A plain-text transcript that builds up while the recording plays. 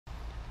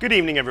Good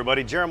evening,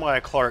 everybody.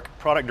 Jeremiah Clark,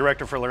 Product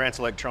Director for Lowrance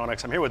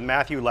Electronics. I'm here with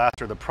Matthew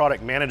Laster, the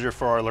Product Manager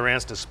for our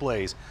Lowrance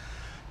displays.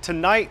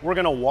 Tonight, we're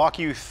going to walk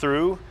you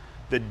through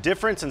the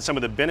difference and some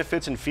of the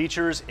benefits and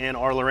features in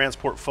our Lowrance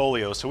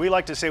portfolio. So we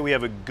like to say we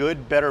have a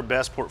good, better,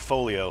 best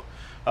portfolio.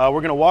 We're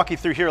going to walk you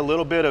through here a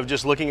little bit of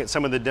just looking at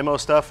some of the demo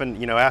stuff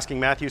and asking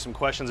Matthew some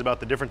questions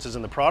about the differences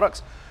in the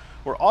products.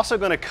 We're also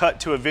going to cut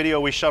to a video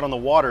we shot on the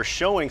water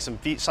showing some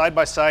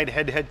side-by-side,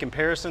 head-to-head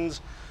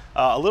comparisons.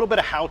 A little bit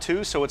of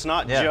how-to, so it's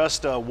not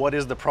just what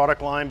is the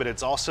product line, but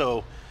it's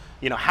also,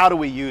 how do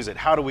we use it?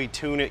 How do we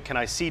tune it? Can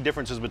I see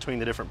differences between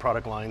the different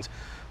product lines?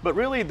 But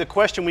really, the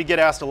question we get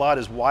asked a lot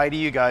is, why do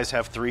you guys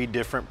have 3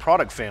 different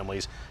product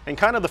families? And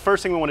kind of the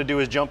first thing we want to do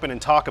is jump in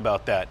and talk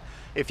about that.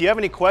 If you have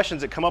any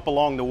questions that come up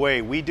along the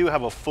way, we do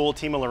have a full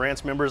team of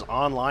Lowrance members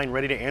online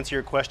ready to answer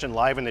your question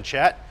live in the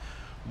chat.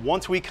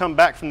 Once we come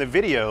back from the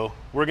video,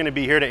 we're going to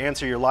be here to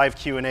answer your live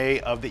Q&A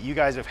of that you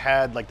guys have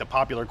had, like the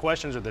popular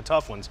questions or the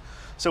tough ones.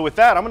 So with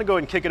that, I'm going to go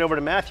ahead and kick it over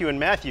to Matthew. And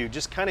Matthew,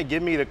 just kind of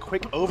give me the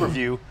quick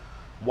overview.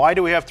 Why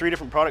do we have 3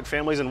 different product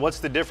families, and what's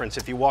the difference?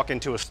 If you walk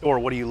into a store,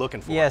 what are you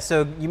looking for? Yeah,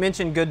 so you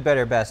mentioned good,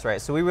 better, best, right?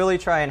 So we really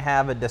try and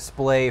have a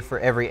display for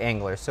every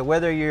angler. So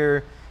whether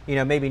you're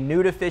maybe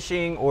new to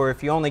fishing, or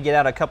if you only get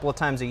out a couple of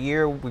times a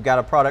year, we've got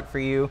a product for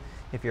you.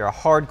 If you're a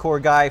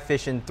hardcore guy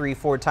fishing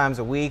 3-4 times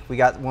a week, we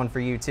got one for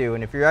you too.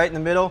 And if you're right in the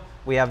middle,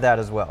 we have that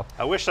as well.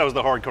 I wish I was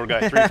the hardcore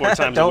guy 3-4 times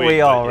a week. Don't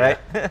we all, right?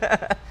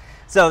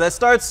 So that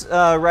starts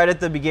right at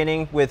the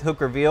beginning with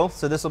Hook Reveal.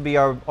 So this will be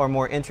our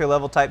more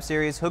entry-level type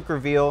series. Hook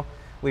Reveal,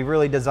 we've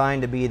really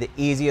designed to be the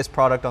easiest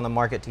product on the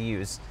market to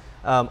use.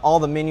 All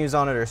the menus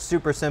on it are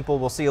super simple.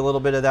 We'll see a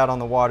little bit of that on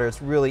the water.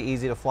 It's really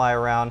easy to fly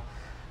around.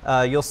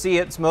 You'll see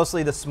it's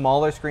mostly the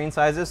smaller screen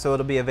sizes, so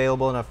it'll be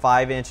available in a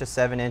 5-inch, a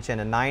 7-inch, and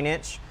a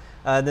 9-inch.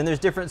 Then there's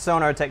different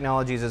sonar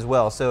technologies as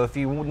well. So if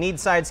you need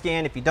side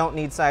scan, if you don't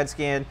need side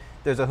scan,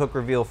 there's a Hook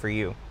Reveal for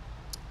you.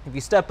 If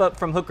you step up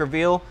from Hook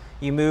Reveal,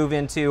 you move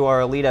into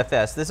our Elite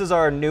FS. This is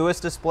our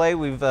newest display.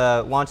 We've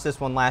launched this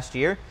one last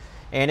year,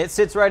 and it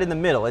sits right in the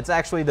middle. It's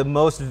actually the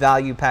most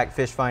value-packed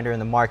fish finder in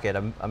the market,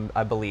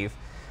 I believe.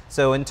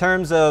 So in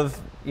terms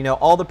of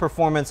all the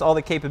performance, all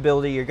the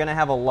capability, you're going to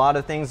have a lot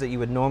of things that you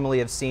would normally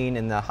have seen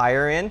in the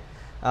higher end,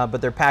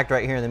 but they're packed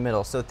right here in the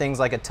middle. So things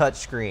like a touch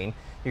screen.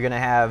 You're going to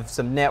have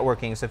some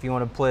networking, so if you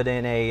want to put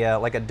in a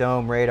like a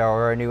dome radar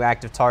or a new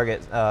active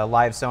target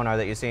live sonar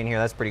that you're seeing here,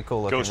 that's pretty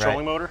cool looking. Ghost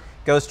trolling motor?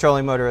 Ghost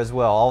trolling motor as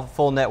well, all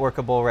full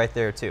networkable right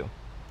there too.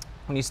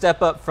 When you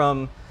step up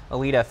from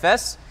Elite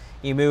FS,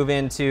 you move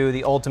into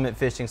the ultimate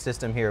fishing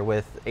system here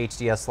with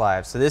HDS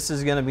Live. So this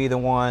is going to be the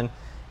one,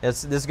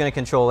 this is going to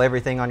control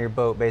everything on your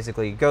boat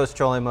basically. Ghost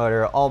trolling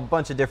motor, a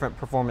bunch of different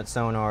performance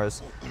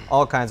sonars,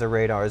 all kinds of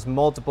radars,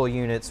 multiple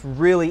units,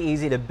 really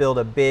easy to build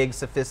a big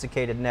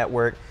sophisticated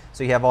network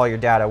so you have all your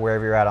data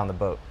wherever you're at on the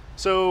boat.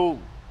 So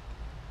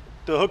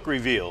the Hook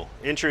Reveal,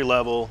 entry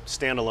level,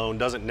 standalone,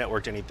 doesn't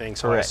network to anything.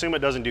 So Correct. I assume it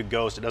doesn't do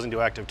ghost, it doesn't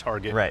do active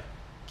target. Right.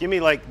 Give me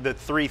like the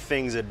 3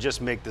 things that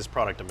just make this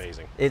product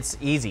amazing. It's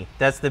easy.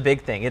 That's the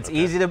big thing. It's Okay.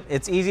 easy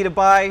to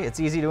buy, it's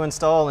easy to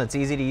install, and it's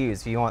easy to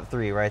use. You want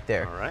 3 right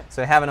there. All right.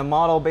 So having a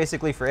model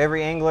basically for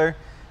every angler,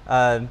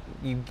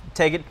 you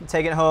take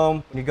it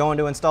home. You're going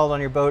to install it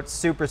on your boat.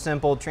 Super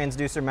simple.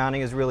 Transducer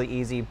mounting is really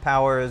easy.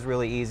 Power is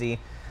really easy.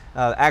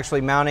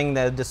 Actually mounting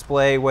the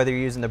display, whether you're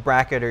using the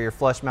bracket or you're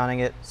flush mounting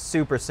it,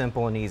 super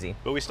simple and easy.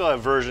 But we still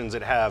have versions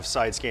that have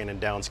side scan and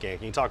down scan.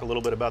 Can you talk a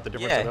little bit about the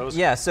difference of those?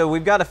 Yeah, so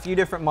we've got a few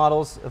different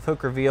models of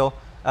Hook Reveal.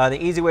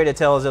 The easy way to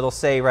tell is it'll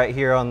say right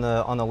here on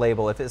the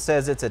label. If it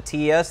says it's a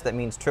TS, that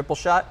means triple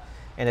shot.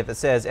 And if it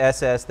says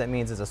SS, that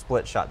means it's a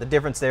split shot. The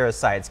difference there is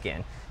side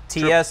scan.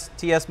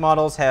 TS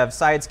models have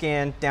side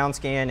scan, down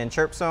scan, and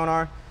chirp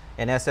sonar.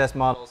 And SS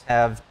models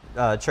have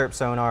chirp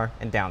sonar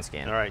and down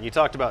scan. All right, you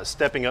talked about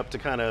stepping up to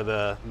kind of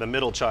the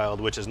middle child,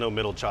 which is no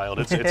middle child.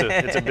 It's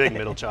a big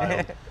middle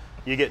child.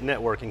 You get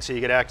networking, so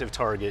you get active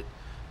target.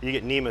 You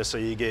get NEMA, so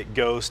you get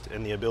ghost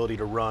and the ability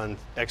to run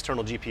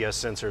external GPS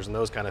sensors and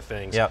those kind of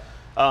things. Yep.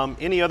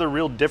 Any other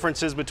real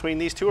differences between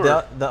these two? Or?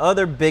 The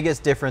other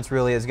biggest difference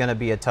really is going to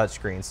be a touch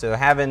screen. So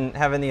having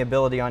the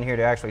ability on here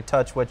to actually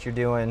touch what you're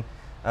doing,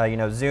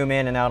 zoom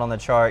in and out on the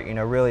chart,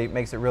 really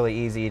makes it really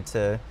easy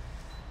to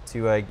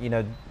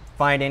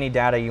find any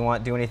data you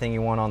want, do anything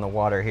you want on the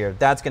water here.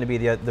 That's going to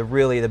be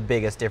really the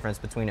biggest difference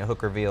between a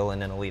Hook Reveal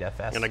and an Elite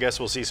FS. And I guess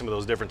we'll see some of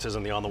those differences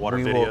in the on-the-water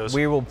videos.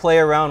 We will play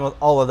around with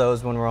all of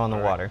those when we're on the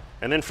water.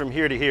 And then from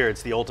here to here,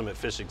 it's the ultimate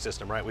fishing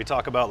system, right? We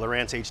talk about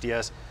Lowrance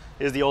HDS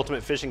is the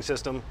ultimate fishing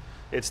system.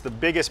 It's the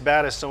biggest,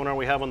 baddest sonar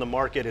we have on the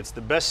market. It's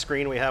the best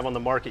screen we have on the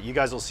market. You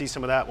guys will see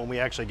some of that when we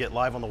actually get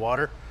live on the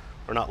water.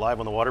 Or not live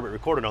on the water, but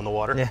recorded on the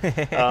water.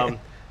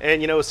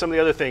 And some of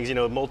the other things,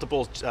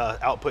 multiple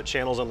output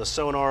channels on the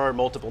sonar,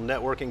 multiple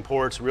networking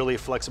ports, really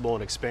flexible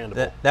and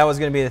expandable. That was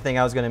going to be the thing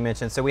I was going to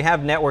mention. So we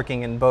have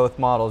networking in both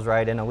models,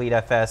 right, in Elite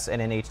FS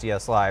and in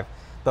HDS Live.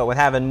 But with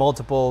having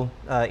multiple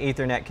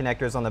Ethernet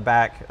connectors on the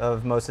back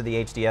of most of the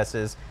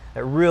HDSs,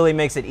 it really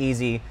makes it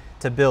easy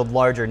to build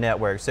larger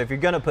networks. So if you're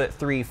going to put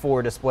 3,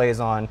 4 displays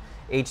on,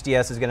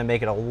 HDS is going to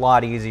make it a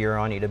lot easier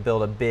on you to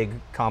build a big,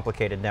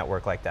 complicated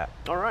network like that.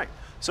 All right.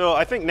 So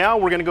I think now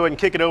we're going to go ahead and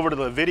kick it over to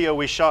the video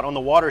we shot on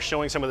the water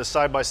showing some of the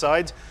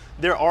side-by-sides.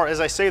 There are, as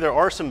I say, there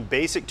are some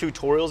basic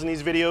tutorials in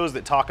these videos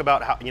that talk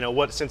about how, you know,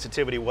 what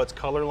sensitivity, what's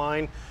color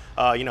line,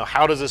 you know,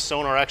 how does this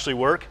sonar actually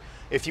work.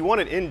 If you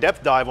want an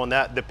in-depth dive on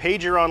that, the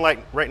page you're on like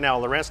right now,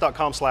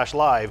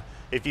 lowrance.com/live,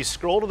 if you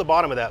scroll to the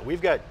bottom of that,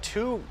 we've got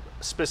 2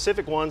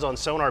 specific ones on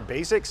sonar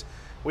basics.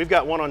 We've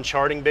got one on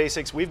charting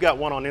basics. We've got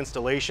one on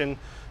installation.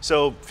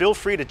 So feel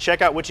free to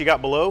check out what you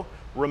got below.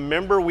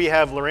 Remember, we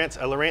have a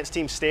Lowrance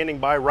team standing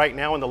by right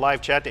now in the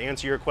live chat to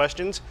answer your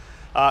questions.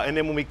 And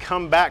then when we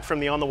come back from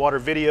the on the water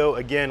video,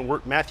 again,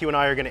 Matthew and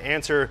I are going to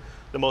answer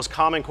the most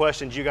common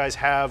questions you guys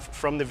have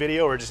from the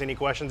video, or just any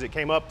questions that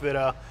came up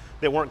that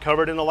that weren't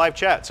covered in the live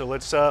chat. So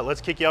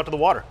let's kick you out to the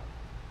water.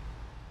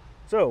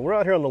 So we're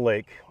out here on the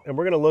lake, and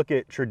we're going to look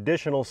at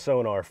traditional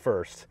sonar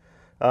first.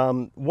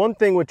 One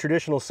thing with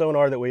traditional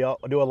sonar that we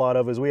do a lot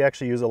of is we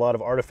actually use a lot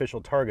of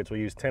artificial targets. We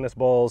use tennis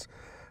balls.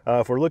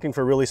 If we're looking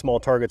for really small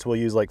targets, we'll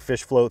use like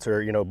fish floats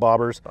or, you know,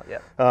 bobbers. Oh,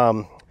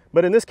 yeah.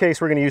 But in this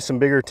case, we're going to use some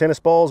bigger tennis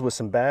balls with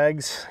some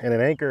bags and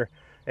an anchor.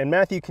 And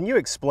Matthew, can you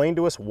explain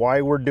to us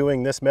why we're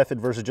doing this method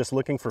versus just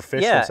looking for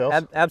fish themselves?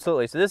 Yeah,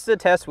 absolutely. So this is a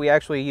test we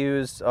actually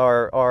use,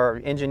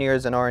 our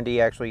engineers and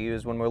R&D actually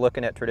use when we're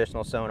looking at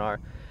traditional sonar.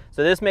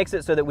 So this makes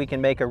it so that we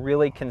can make a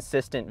really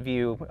consistent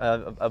view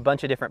of a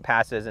bunch of different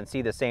passes and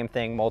see the same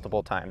thing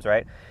multiple times,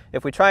 right?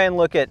 If we try and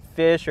look at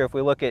fish, or if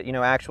we look at, you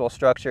know, actual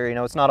structure, you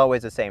know, it's not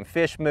always the same.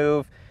 Fish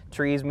move,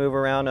 trees move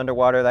around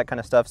underwater, that kind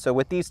of stuff. So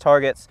with these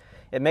targets,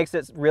 it makes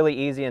it really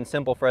easy and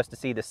simple for us to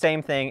see the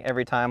same thing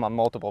every time on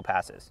multiple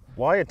passes.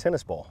 Why a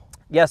tennis ball?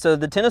 Yeah, so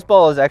the tennis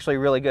ball is actually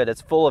really good. It's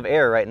full of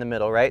air right in the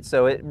middle, right?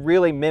 So it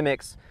really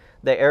mimics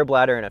the air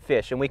bladder in a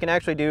fish. And we can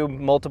actually do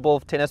multiple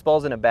tennis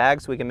balls in a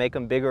bag, so we can make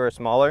them bigger or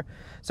smaller.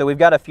 So we've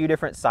got a few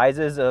different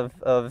sizes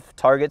of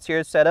targets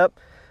here set up.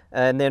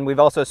 And then we've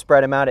also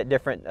spread them out at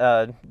different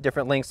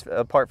lengths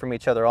apart from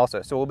each other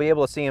also. So we'll be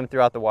able to see them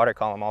throughout the water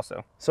column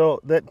also. So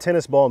that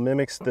tennis ball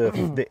mimics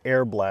the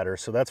air bladder.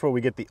 So that's where we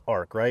get the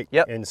arc, right?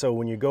 Yep. And so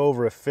when you go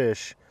over a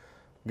fish,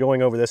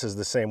 going over this is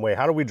the same way.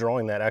 How are we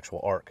drawing that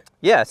actual arc?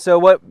 Yeah, so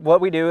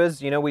what we do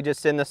is, you know, we just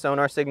send the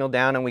sonar signal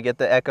down and we get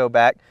the echo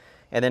back.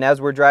 And then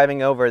as we're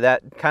driving over,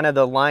 that kind of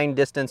the line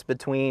distance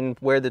between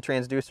where the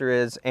transducer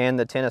is and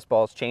the tennis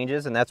balls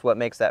changes, and that's what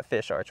makes that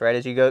fish arch, right?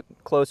 As you go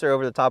closer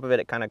over the top of it,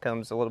 it kind of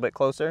comes a little bit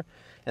closer,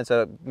 and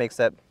so it makes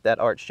that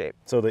arch shape.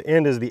 So the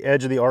end is the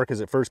edge of the arc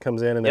as it first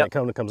comes in, and then it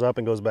kind of comes up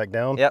and goes back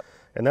down? Yep.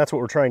 And that's what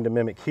we're trying to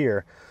mimic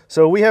here.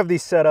 So we have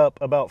these set up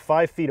about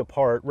 5 feet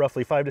apart,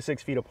 roughly 5 to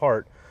 6 feet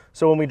apart.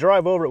 So when we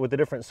drive over it with the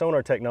different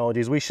sonar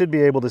technologies, we should be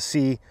able to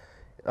see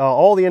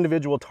all the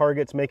individual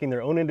targets making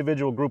their own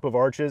individual group of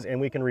arches, and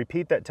we can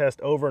repeat that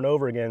test over and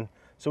over again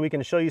so we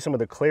can show you some of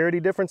the clarity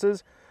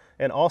differences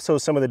and also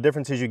some of the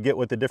differences you get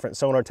with the different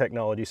sonar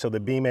technologies, so the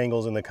beam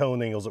angles and the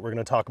cone angles that we're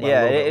going to talk about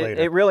a little bit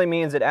later. It really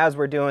means that as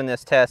we're doing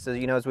this test, as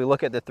you know, as we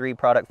look at the 3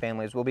 product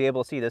families, we'll be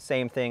able to see the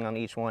same thing on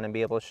each one and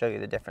be able to show you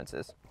the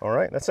differences. All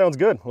right, that sounds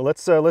good. Well,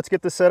 let's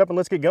get this set up and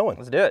let's get going.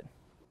 Let's do it.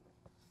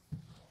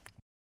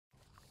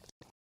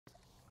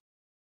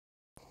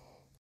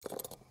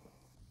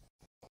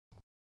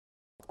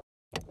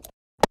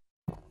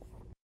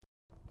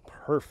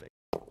 Perfect.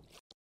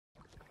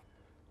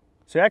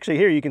 So actually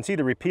here you can see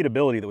the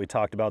repeatability that we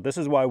talked about. This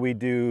is why we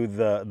do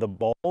the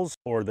balls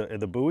or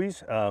the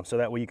buoys, so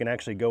that way you can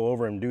actually go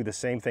over and do the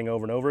same thing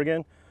over and over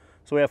again.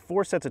 So we have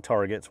 4 sets of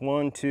targets,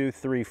 1, 2,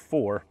 3,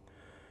 4.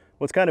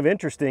 What's kind of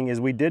interesting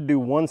is we did do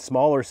one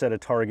smaller set of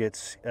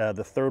targets,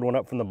 the third one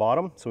up from the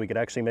bottom, so we could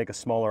actually make a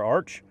smaller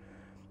arch,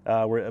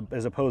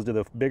 as opposed to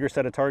the bigger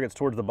set of targets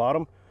towards the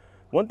bottom.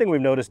 One thing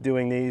we've noticed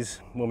doing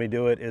these when we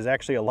do it is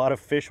actually a lot of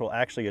fish will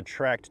actually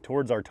attract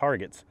towards our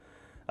targets.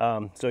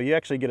 So you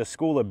actually get a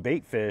school of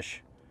bait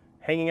fish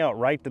hanging out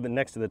right to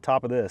next to the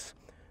top of this.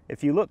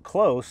 If you look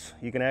close,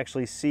 you can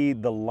actually see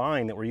the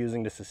line that we're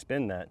using to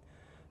suspend that.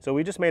 So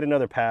we just made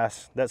another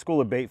pass. That school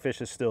of bait fish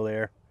is still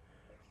there.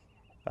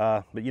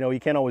 But you know,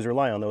 you can't always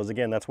rely on those.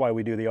 Again, that's why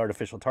we do the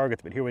artificial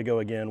targets. But here we go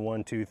again,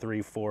 1, 2,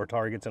 3, 4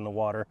 targets in the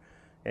water.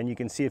 And you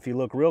can see if you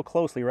look real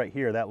closely right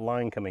here, that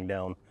line coming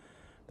down.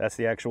 That's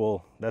the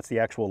actual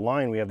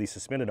line we have these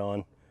suspended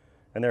on,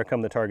 and there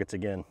come the targets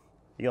again.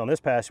 You know, on this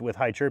pass with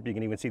high chirp, you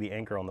can even see the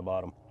anchor on the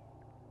bottom.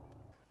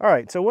 All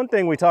right, so one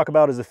thing we talk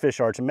about is the fish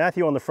arch, and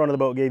Matthew on the front of the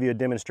boat gave you a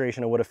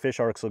demonstration of what a fish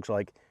arch looks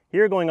like.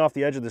 Here, going off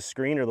the edge of the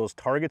screen are those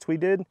targets we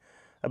did,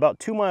 about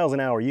 2 miles an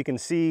hour. You can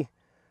see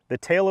the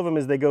tail of them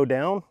as they go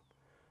down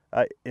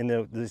in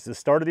the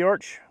start of the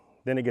arch,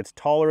 then it gets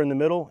taller in the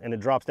middle, and it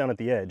drops down at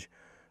the edge.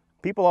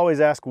 People always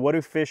ask, what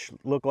do fish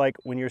look like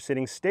when you're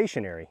sitting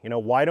stationary? You know,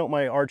 why don't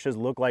my arches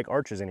look like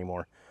arches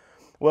anymore?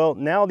 Well,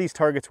 now these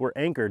targets were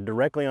anchored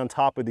directly on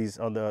top of these,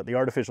 on the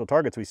artificial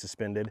targets we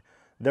suspended.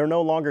 They're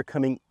no longer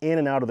coming in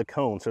and out of the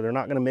cone, so they're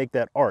not going to make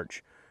that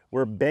arch.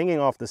 We're banging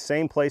off the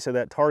same place of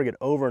that target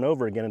over and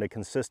over again at a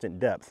consistent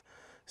depth.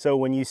 So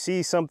when you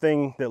see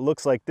something that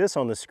looks like this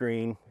on the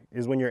screen,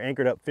 is when you're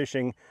anchored up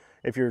fishing.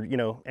 If you're, you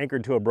know,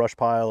 anchored to a brush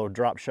pile or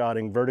drop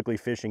shotting, vertically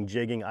fishing,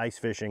 jigging, ice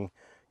fishing,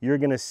 you're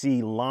gonna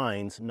see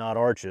lines, not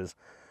arches.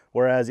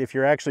 Whereas if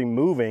you're actually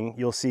moving,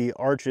 you'll see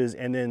arches,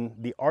 and then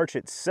the arch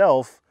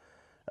itself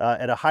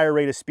at a higher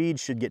rate of speed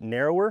should get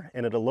narrower,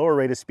 and at a lower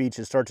rate of speed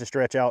should start to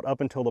stretch out up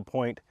until the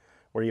point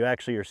where you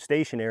actually are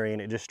stationary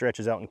and it just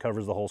stretches out and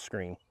covers the whole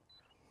screen.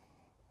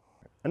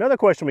 Another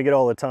question we get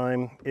all the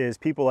time is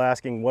people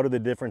asking what are the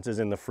differences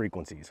in the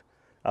frequencies?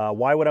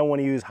 Why would I want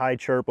to use high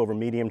chirp over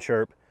medium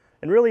chirp?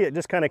 And really it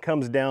just kind of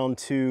comes down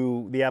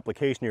to the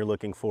application you're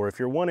looking for. If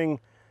you're wanting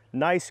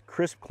nice,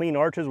 crisp, clean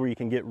arches where you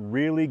can get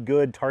really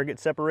good target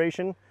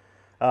separation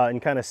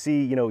and kind of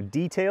see, you know,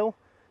 detail,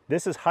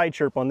 this is high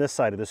chirp on this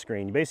side of the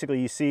screen. Basically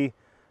you see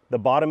the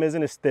bottom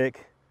isn't as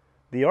thick,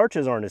 the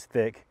arches aren't as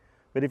thick,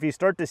 but if you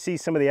start to see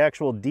some of the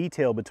actual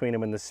detail between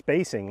them and the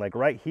spacing, like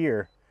right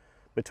here,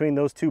 between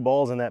those two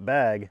balls in that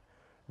bag,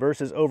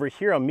 versus over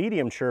here on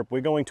medium chirp,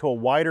 we're going to a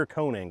wider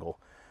cone angle.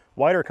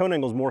 Wider cone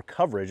angle is more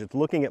coverage. It's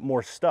looking at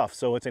more stuff,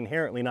 so it's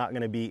inherently not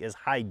going to be as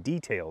high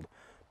detailed.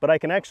 But I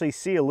can actually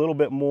see a little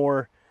bit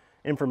more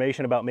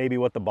information about maybe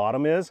what the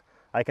bottom is.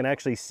 I can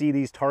actually see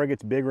these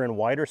targets bigger and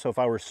wider, so if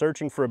I were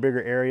searching for a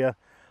bigger area,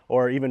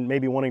 or even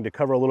maybe wanting to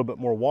cover a little bit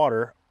more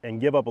water and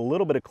give up a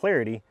little bit of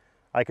clarity,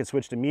 I could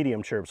switch to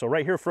medium chirp. So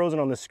right here frozen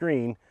on the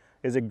screen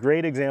is a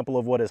great example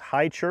of what does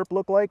high chirp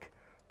look like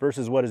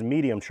versus what does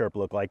medium chirp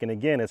look like. And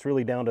again, it's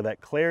really down to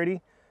that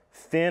clarity,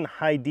 thin,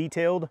 high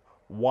detailed,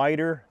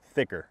 wider,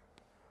 thicker.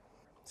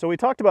 So we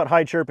talked about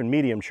high chirp and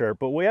medium chirp,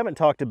 but what we haven't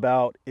talked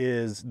about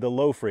is the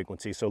low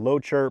frequency, so low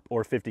chirp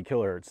or 50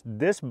 kilohertz.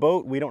 This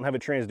boat, we don't have a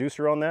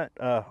transducer on that,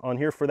 on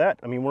here for that.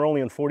 I mean, we're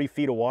only on 40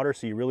 feet of water,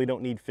 so you really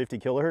don't need 50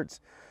 kilohertz.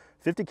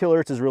 50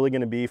 kilohertz is really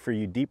going to be for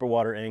you deeper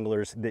water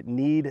anglers that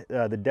need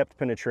the depth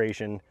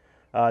penetration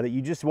that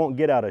you just won't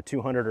get out of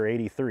 200 or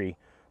 83.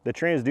 The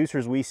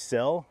transducers we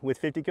sell with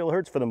 50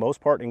 kilohertz for the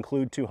most part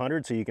include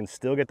 200, so you can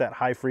still get that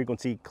high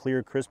frequency,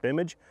 clear, crisp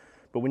image.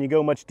 But when you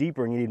go much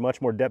deeper and you need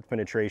much more depth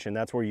penetration,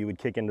 that's where you would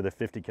kick into the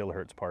 50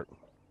 kilohertz part.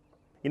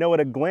 You know, at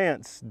a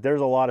glance,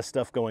 there's a lot of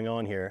stuff going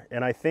on here.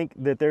 And I think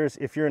that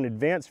if you're an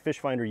advanced fish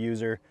finder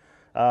user,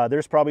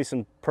 there's probably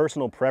some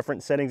personal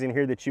preference settings in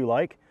here that you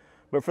like.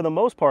 But for the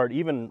most part,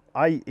 even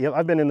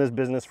I've been in this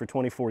business for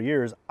 24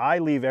 years, I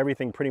leave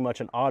everything pretty much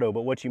in auto.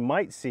 But what you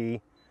might see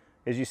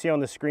is you see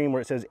on the screen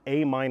where it says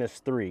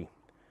A-3.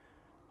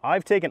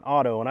 I've taken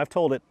auto and I've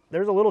told it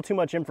there's a little too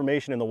much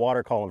information in the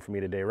water column for me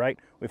today, right?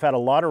 We've had a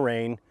lot of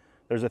rain,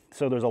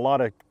 so there's a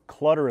lot of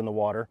clutter in the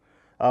water.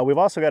 We've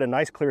also got a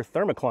nice clear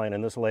thermocline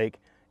in this lake,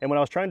 and when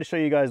I was trying to show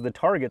you guys the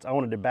targets, I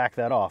wanted to back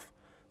that off.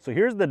 So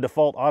here's the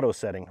default auto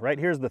setting, right?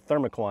 Here's the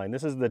thermocline.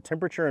 This is the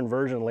temperature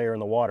inversion layer in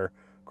the water,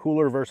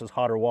 cooler versus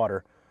hotter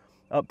water.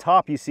 Up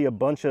top you see a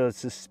bunch of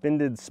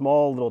suspended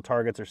small little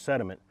targets or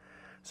sediment.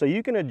 So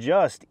you can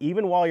adjust,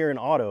 even while you're in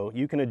auto,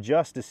 you can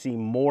adjust to see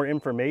more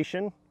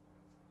information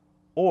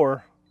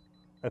or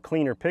a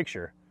cleaner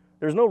picture.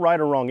 There's no right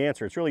or wrong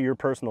answer. It's really your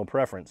personal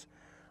preference.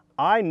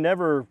 I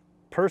never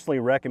personally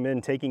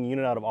recommend taking a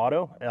unit out of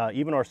auto.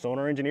 Even our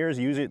sonar engineers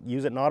use it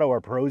in auto. Our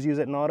pros use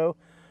it in auto.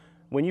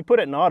 When you put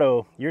it in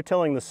auto, you're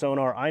telling the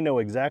sonar, I know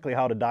exactly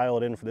how to dial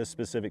it in for this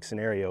specific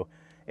scenario.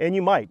 And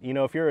you might, you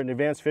know, if you're an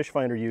advanced fish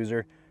finder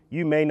user,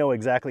 you may know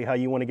exactly how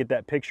you want to get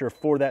that picture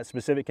for that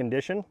specific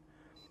condition.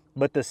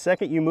 But the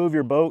second you move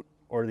your boat,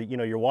 or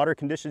your water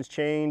conditions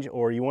change,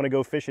 or you want to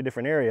go fish a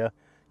different area,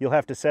 you'll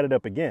have to set it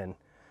up again.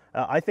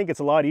 I think it's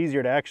a lot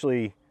easier to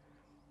actually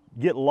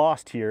get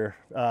lost here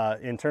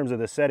in terms of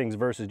the settings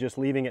versus just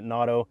leaving it in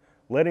auto,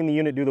 letting the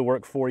unit do the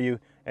work for you,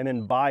 and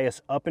then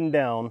bias up and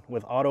down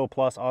with auto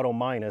plus, auto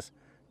minus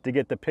to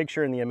get the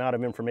picture and the amount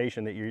of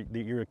information that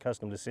you're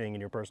accustomed to seeing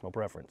in your personal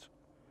preference.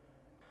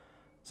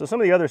 So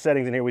some of the other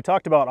settings in here, we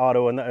talked about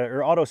auto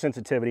or auto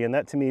sensitivity, and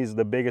that to me is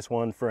the biggest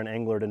one for an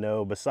angler to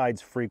know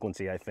besides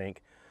frequency, I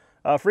think.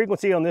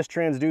 Frequency on this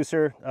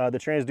transducer, the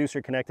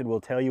transducer connected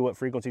will tell you what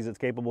frequencies it's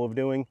capable of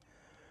doing.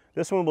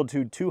 This one will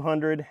do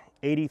 200,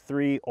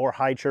 83, or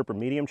high chirp or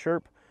medium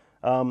chirp.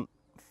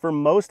 For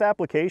most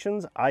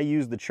applications, I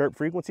use the chirp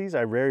frequencies.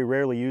 I very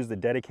rarely use the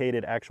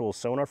dedicated actual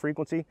sonar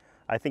frequency.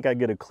 I think I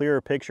get a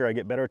clearer picture, I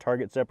get better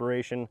target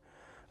separation.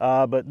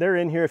 But they're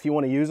in here if you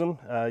want to use them.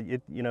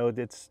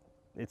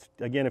 It's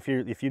again, if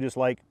you just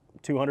like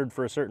 200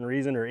 for a certain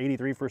reason or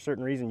 83 for a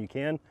certain reason, you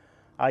can.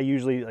 I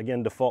usually,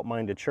 again, default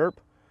mine to chirp.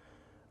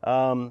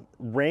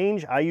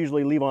 Range, I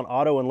usually leave on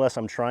auto unless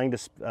I'm trying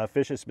to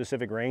fish a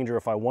specific range or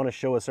if I want to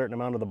show a certain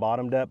amount of the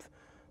bottom depth.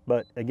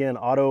 But again,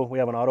 auto, we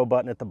have an auto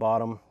button at the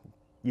bottom.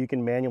 You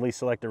can manually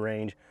select a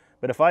range.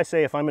 But if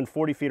I'm in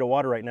 40 feet of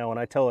water right now and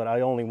I tell it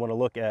I only want to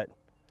look at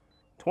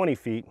 20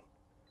 feet,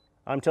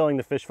 I'm telling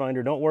the fish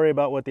finder, don't worry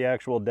about what the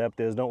actual depth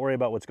is. Don't worry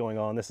about what's going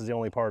on. This is the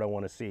only part I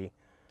want to see.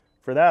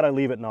 For that, I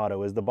leave it in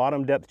auto. As the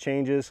bottom depth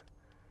changes,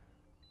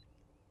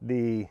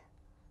 the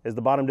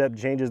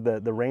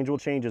range will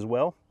change as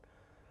well.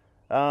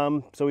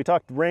 So we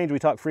talked range, we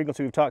talked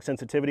frequency, we've talked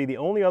sensitivity. The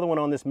only other one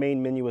on this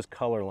main menu is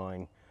color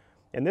line.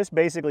 And this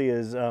basically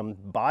is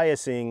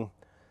biasing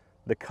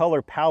the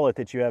color palette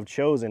that you have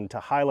chosen to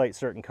highlight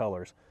certain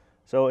colors.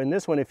 So in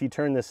this one, if you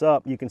turn this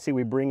up, you can see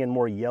we bring in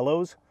more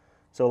yellows.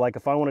 So like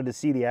if I wanted to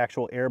see the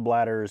actual air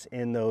bladders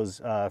in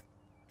those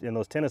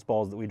tennis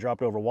balls that we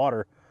dropped over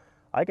water,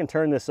 I can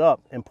turn this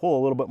up and pull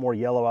a little bit more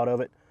yellow out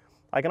of it.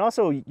 I can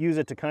also use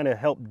it to kind of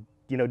help,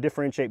 you know,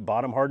 differentiate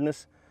bottom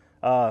hardness.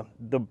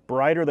 The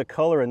brighter the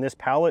color in this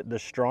palette, the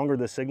stronger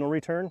the signal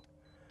return.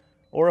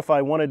 Or if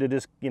I wanted to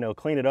just, you know,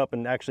 clean it up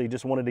and actually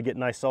just wanted to get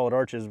nice solid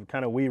arches,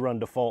 kind of we run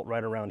default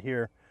right around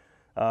here,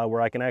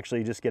 where I can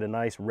actually just get a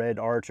nice red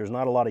arch. There's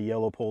not a lot of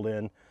yellow pulled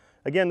in.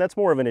 Again, that's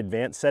more of an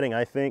advanced setting,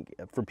 I think,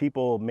 for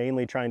people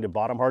mainly trying to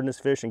bottom hardness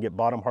fish and get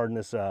bottom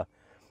hardness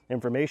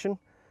information.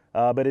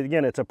 But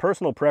again, it's a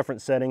personal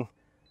preference setting.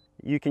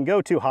 You can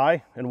go too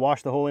high and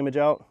wash the whole image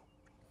out.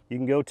 You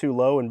can go too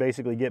low and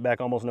basically get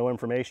back almost no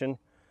information.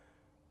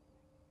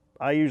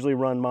 I usually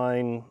run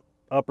mine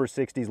upper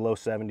 60s, low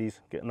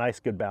 70s, get a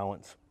nice good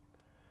balance.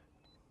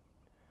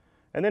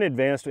 And then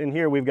advanced, in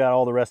here we've got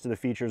all the rest of the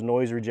features,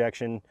 noise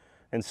rejection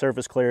and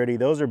surface clarity.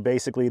 Those are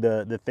basically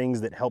the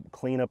things that help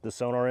clean up the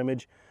sonar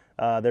image.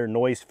 They're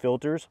noise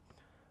filters.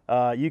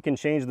 You can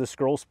change the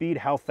scroll speed,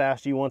 how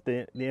fast you want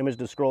the image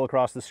to scroll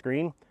across the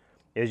screen.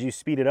 As you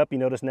speed it up, you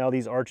notice now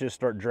these arches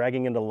start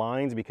dragging into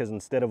lines, because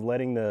instead of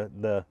letting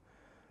the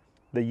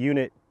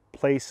unit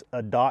place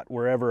a dot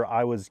wherever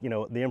I was, you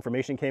know, the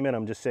information came in,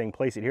 I'm just saying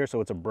place it here, so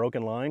it's a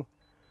broken line.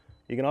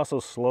 You can also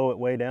slow it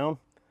way down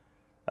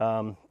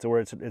to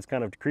where it's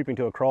kind of creeping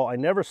to a crawl. I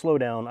never slow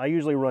down. I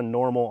usually run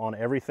normal on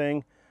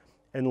everything,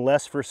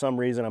 unless for some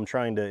reason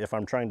if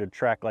I'm trying to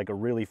track like a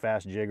really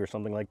fast jig or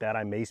something like that,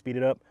 I may speed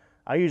it up.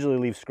 I usually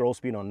leave scroll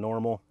speed on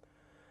normal.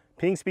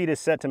 Ping speed is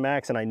set to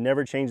max, and I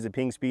never change the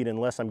ping speed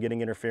unless I'm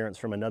getting interference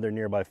from another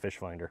nearby fish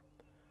finder.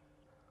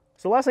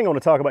 So the last thing I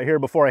want to talk about here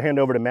before I hand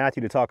over to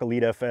Matthew to talk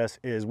Elite FS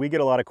is we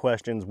get a lot of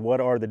questions, what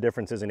are the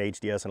differences in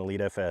HDS and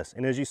Elite FS?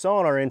 And as you saw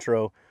in our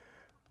intro,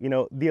 you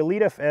know, the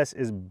Elite FS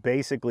is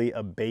basically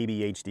a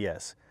baby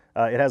HDS.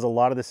 It has a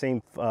lot of the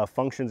same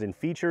functions and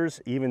features,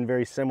 even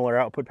very similar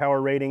output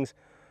power ratings.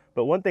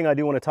 But one thing I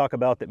do want to talk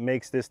about that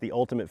makes this the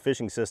ultimate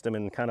fishing system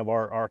and kind of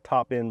our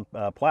top-end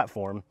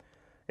platform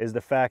is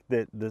the fact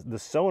that the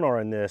sonar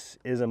in this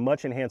is a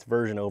much enhanced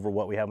version over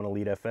what we have in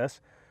Elite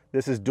FS.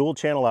 This is dual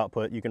channel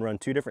output. You can run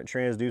 2 different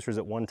transducers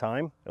at one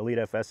time. Elite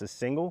FS is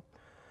single.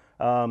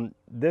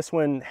 This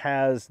one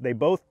they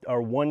both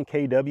are 1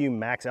 kW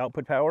max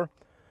output power,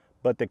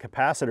 but the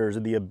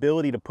capacitors, the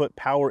ability to put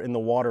power in the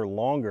water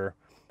longer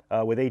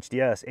with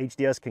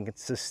HDS can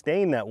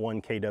sustain that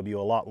 1 kW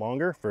a lot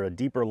longer for a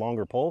deeper,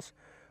 longer pulse,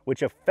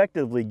 which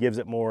effectively gives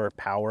it more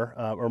power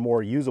or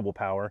more usable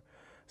power.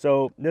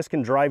 So this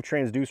can drive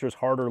transducers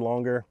harder,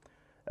 longer.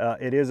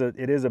 It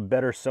is a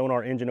better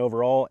sonar engine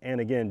overall,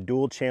 and again,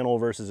 dual channel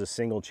versus a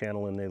single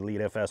channel in the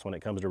Elite FS when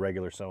it comes to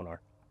regular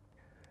sonar.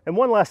 And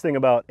one last thing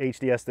about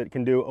HDS that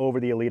can do over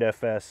the Elite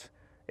FS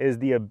is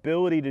the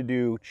ability to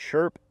do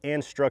chirp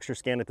and structure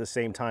scan at the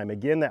same time.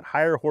 Again, that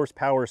higher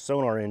horsepower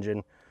sonar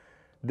engine,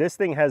 this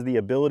thing has the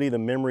ability, the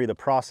memory, the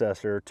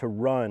processor to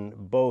run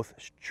both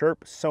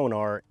chirp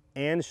sonar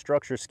and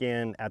structure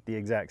scan at the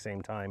exact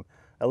same time.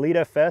 Elite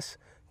FS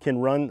can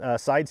run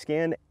side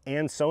scan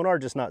and sonar,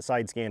 just not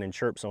side scan and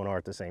chirp sonar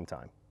at the same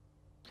time.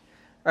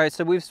 All right,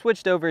 so we've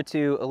switched over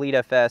to Elite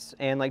FS,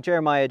 and like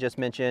Jeremiah just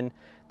mentioned,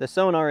 the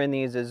sonar in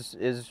these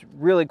is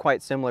really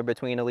quite similar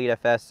between Elite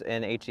FS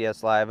and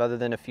HDS Live, other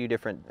than a few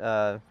different,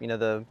 you know,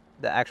 the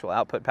actual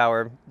output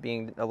power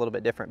being a little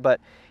bit different.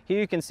 But here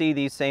you can see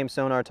these same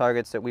sonar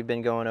targets that we've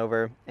been going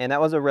over, and that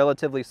was a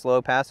relatively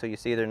slow pass, so you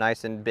see they're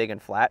nice and big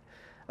and flat.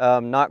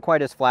 Not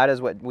quite as flat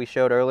as what we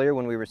showed earlier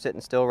when we were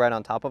sitting still right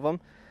on top of them.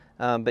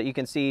 But you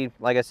can see,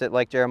 like I said,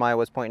 like Jeremiah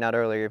was pointing out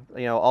earlier,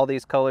 you know, all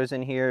these colors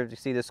in here. You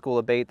see the school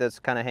of bait that's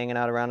kind of hanging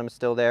out around them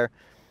still there.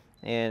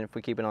 And if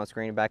we keep it on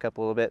screen, back up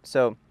a little bit.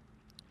 So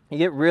you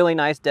get really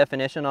nice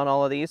definition on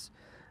all of these,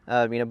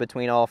 you know,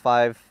 between all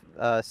 5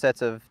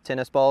 sets of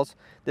tennis balls.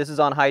 This is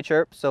on high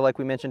chirp. So like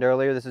we mentioned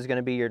earlier, this is going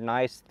to be your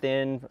nice,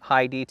 thin,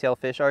 high detail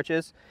fish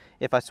arches.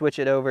 If I switch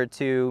it over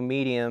to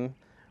medium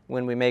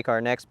when we make our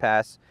next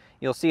pass,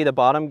 you'll see the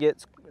bottom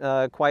gets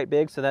quite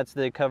big, so that's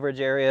the coverage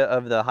area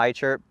of the high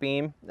chirp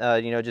beam,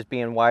 you know, just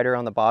being wider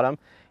on the bottom.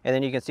 And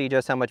then you can see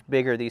just how much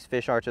bigger these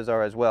fish arches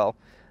are as well.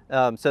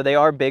 So they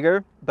are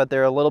bigger, but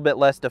they're a little bit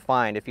less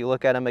defined. If you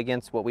look at them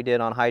against what we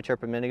did on high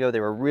chirp a minute ago, they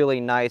were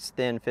really nice,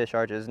 thin fish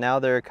arches. Now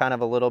they're kind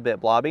of a little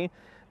bit blobby,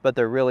 but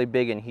they're really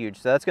big and huge.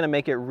 So that's going to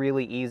make it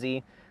really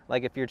easy.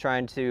 Like if you're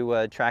trying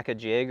to track a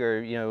jig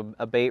or, you know,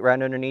 a bait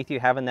right underneath you,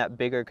 having that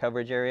bigger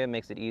coverage area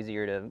makes it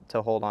easier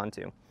to hold on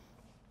to.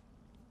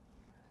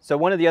 So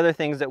one of the other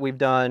things that we've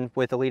done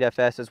with Elite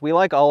FS is we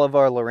like all of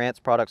our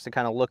Lowrance products to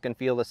kind of look and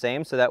feel the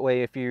same. So that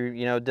way, if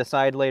you know,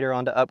 decide later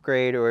on to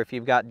upgrade, or if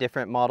you've got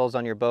different models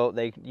on your boat,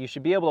 you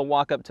should be able to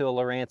walk up to a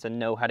Lowrance and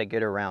know how to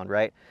get around,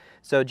 right?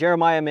 So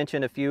Jeremiah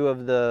mentioned a few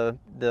of the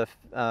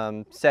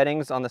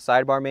settings on the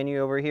sidebar menu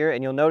over here,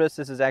 and you'll notice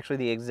this is actually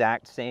the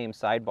exact same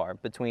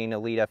sidebar between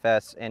Elite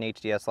FS and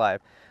HDS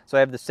Live. So I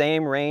have the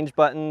same range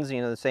buttons,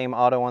 you know, the same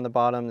auto on the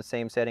bottom, the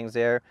same settings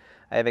there.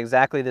 I have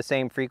exactly the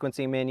same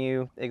frequency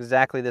menu,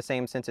 exactly the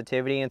same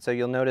sensitivity, and so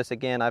you'll notice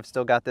again, I've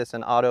still got this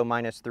in auto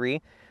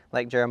 -3,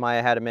 like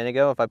Jeremiah had a minute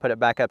ago. If I put it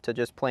back up to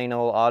just plain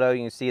old auto,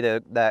 you can see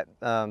that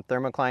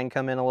thermocline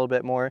come in a little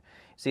bit more.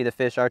 See the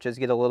fish arches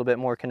get a little bit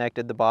more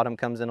connected. The bottom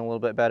comes in a little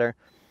bit better.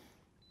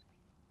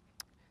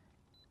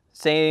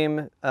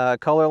 Same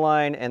color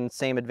line and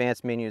same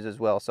advanced menus as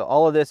well. So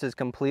all of this is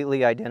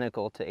completely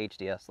identical to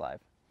HDS Live.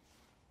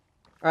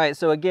 All right,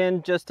 so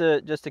again, just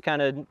to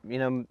kind of, you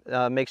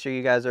know, make sure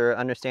you guys are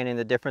understanding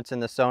the difference in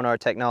the sonar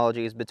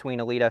technologies between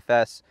Elite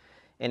FS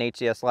and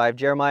HDS Live.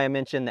 Jeremiah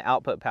mentioned the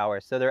output power.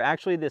 So they're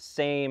actually the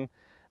same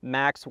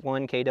max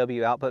 1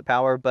 kW output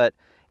power, but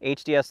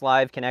HDS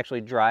Live can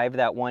actually drive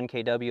that 1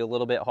 kW a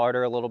little bit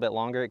harder, a little bit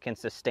longer. It can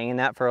sustain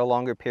that for a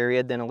longer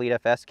period than Elite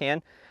FS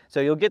can. So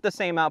you'll get the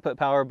same output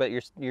power, but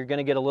you're going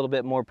to get a little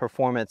bit more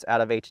performance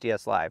out of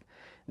HDS Live.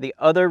 The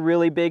other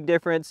really big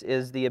difference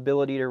is the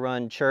ability to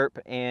run chirp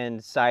and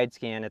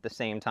SideScan at the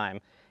same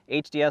time.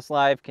 HDS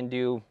Live can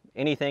do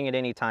anything at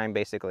any time,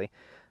 basically.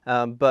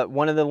 But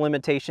one of the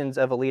limitations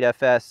of Elite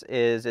FS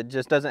is it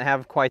just doesn't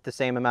have quite the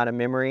same amount of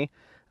memory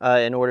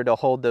in order to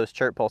hold those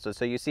chirp pulses.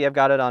 So you see I've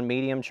got it on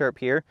medium chirp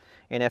here,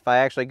 and if I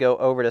actually go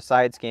over to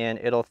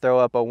SideScan, it'll throw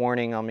up a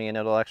warning on me and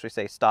it'll actually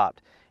say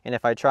stopped. And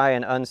if I try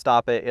and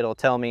unstop it, it'll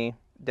tell me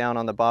down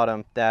on the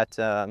bottom that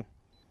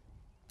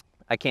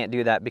I can't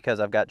do that because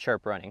I've got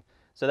chirp running.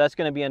 So that's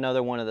going to be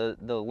another one of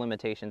the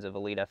limitations of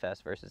Elite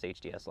FS versus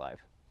HDS Live.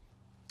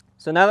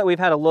 So now that we've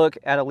had a look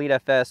at Elite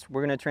FS,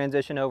 we're going to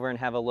transition over and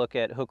have a look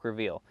at Hook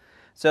Reveal.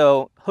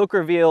 So Hook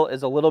Reveal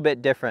is a little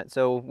bit different.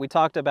 So we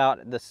talked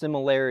about the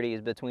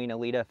similarities between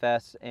Elite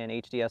FS and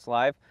HDS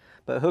Live,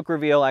 but Hook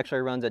Reveal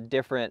actually runs a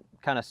different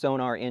kind of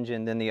sonar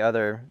engine than the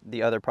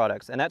other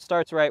products. And that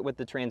starts right with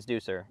the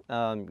transducer,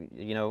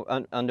 you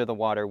know, under the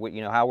water,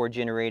 you know, how we're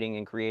generating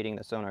and creating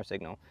the sonar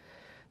signal.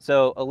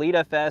 So Elite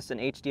FS and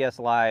HDS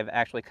Live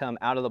actually come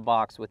out of the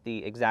box with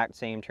the exact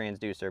same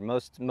transducer.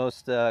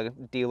 Most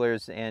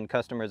dealers and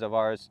customers of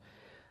ours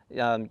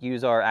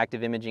use our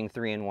active imaging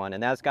 3-in-1,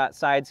 and that's got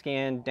side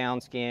scan, down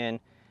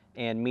scan,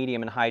 and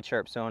medium and high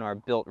chirp sonar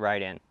built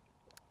right in.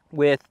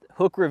 With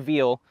Hook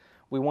Reveal,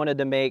 we wanted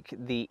to make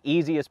the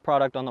easiest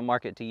product on the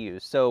market to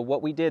use. So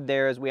what we did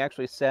there is we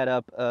actually set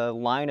up a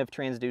line of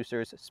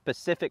transducers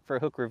specific for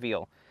Hook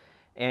Reveal.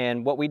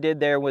 And what we did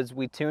there was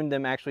we tuned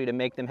them actually to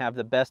make them have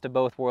the best of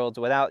both worlds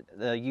without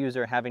the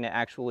user having to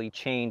actually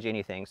change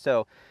anything.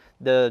 So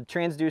the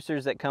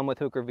transducers that come with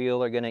Hook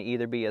Reveal are going to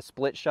either be a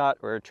split shot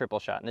or a triple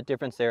shot, and the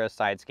difference there is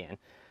side scan.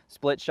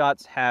 Split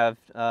shots have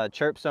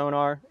chirp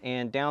sonar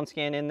and down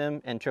scan in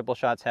them, and triple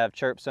shots have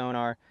chirp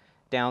sonar,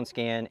 down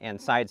scan, and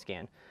side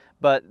scan.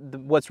 But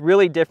what's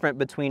really different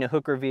between a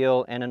Hook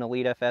Reveal and an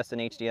Elite FS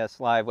and HDS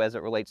Live as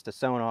it relates to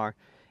sonar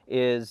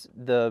is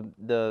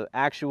the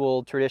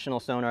actual traditional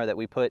sonar that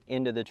we put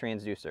into the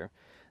transducer.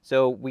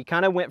 So we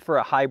kind of went for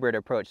a hybrid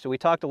approach. So we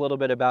talked a little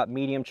bit about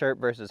medium chirp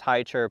versus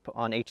high chirp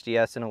on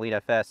HDS and Elite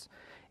FS.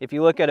 If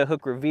you look at a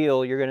Hook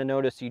Reveal, you're going to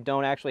notice you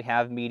don't actually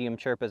have medium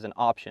chirp as an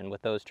option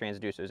with those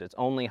transducers. It's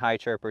only high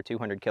chirp or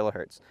 200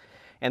 kilohertz.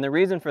 And the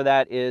reason for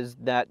that is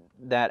that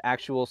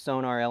actual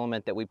sonar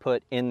element that we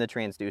put in the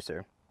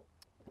transducer.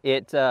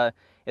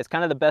 It's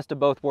kind of the best of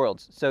both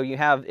worlds. So you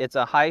have, it's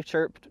a high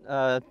chirp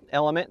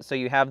element, so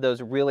you have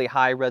those really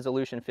high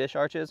resolution fish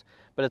arches,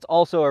 but it's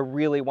also a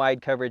really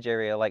wide coverage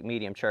area like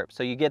medium chirp.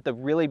 So you get the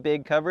really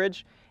big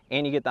coverage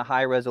and you get the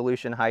high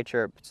resolution, high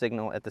chirp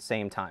signal at the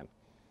same time.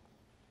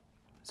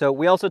 So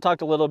we also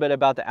talked a little bit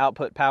about the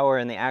output power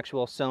and the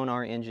actual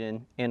sonar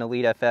engine in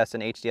Elite FS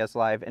and HDS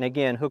Live. And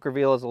again, Hook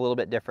Reveal is a little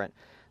bit different.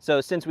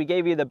 So since we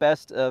gave you the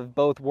best of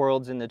both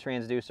worlds in the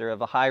transducer of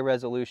the high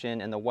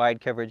resolution and the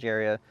wide coverage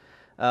area,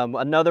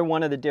 another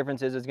one of the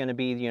differences is going to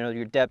be, you know,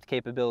 your depth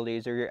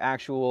capabilities or your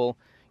actual,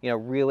 you know,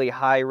 really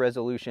high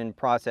resolution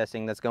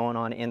processing that's going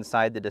on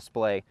inside the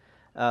display.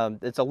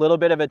 It's a little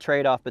bit of a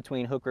trade-off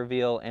between Hook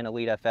Reveal and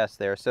Elite FS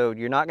there. So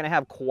you're not going to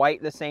have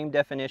quite the same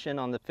definition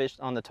on the fish,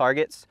 on the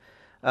targets,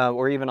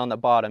 or even on the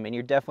bottom, and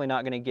you're definitely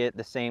not going to get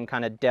the same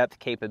kind of depth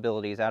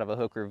capabilities out of a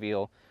Hook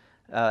Reveal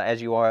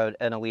as you are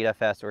an Elite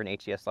FS or an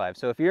HDS Live.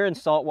 So if you're in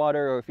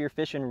saltwater or if you're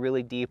fishing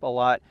really deep a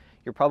lot,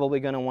 you're probably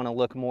going to want to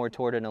look more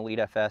toward an Elite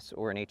FS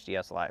or an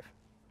HDS Live.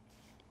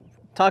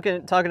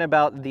 Talking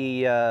about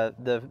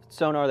the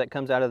sonar that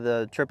comes out of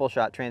the triple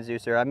shot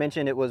transducer, I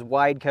mentioned it was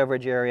wide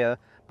coverage area,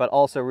 but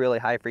also really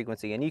high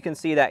frequency. And you can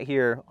see that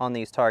here on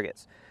these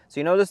targets. So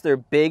you notice they're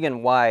big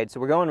and wide. So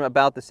we're going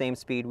about the same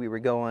speed we were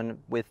going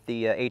with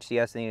the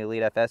HDS and the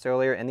Elite FS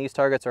earlier. And these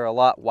targets are a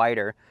lot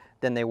wider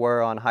than they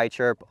were on high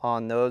chirp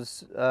on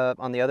those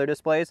on the other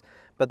displays,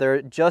 but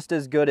they're just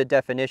as good a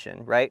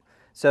definition, right?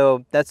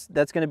 So that's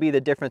going to be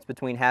the difference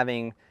between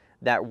having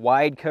that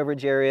wide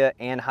coverage area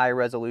and high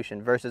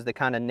resolution versus the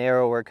kind of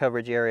narrower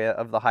coverage area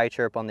of the high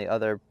chirp on the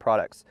other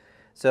products.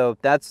 So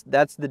that's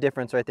the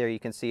difference right there. You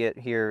can see it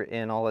here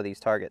in all of these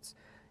targets.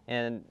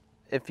 And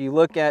if you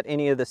look at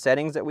any of the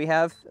settings that we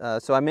have,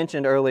 so I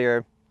mentioned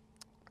earlier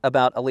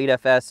about Elite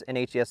FS and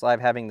HDS Live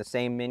having the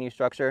same menu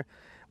structure.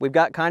 We've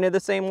got kind of the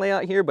same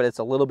layout here, but it's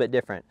a little bit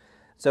different.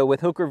 So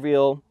with Hook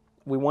Reveal,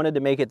 we wanted to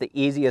make it the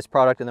easiest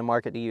product in the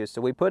market to use. So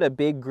we put a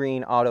big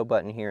green auto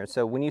button here.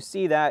 So when you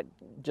see that,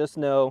 just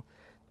know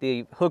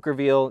the Hook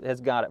Reveal has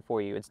got it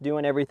for you. It's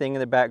doing everything in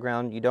the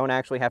background. You don't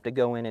actually have to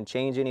go in and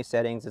change any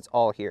settings. It's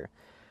all here.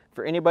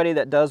 For anybody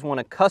that does want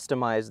to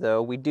customize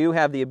though, we do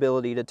have the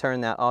ability to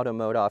turn that auto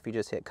mode off. You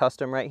just hit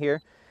custom right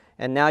here.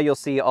 And now you'll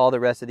see all the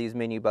rest of these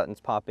menu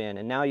buttons pop in.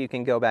 And now you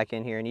can go back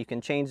in here and you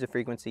can change the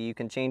frequency, you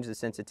can change the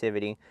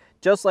sensitivity,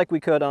 just like we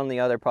could on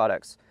the other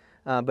products.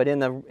 But in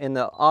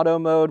the auto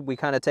mode, we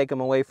kind of take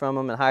them away from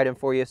them and hide them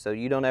for you, so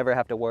you don't ever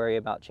have to worry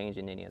about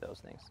changing any of those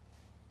things.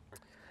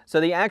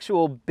 So the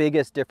actual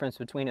biggest difference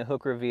between a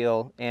Hook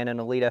Reveal and an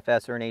Elite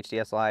FS or an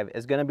HDS Live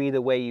is going to be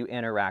the way you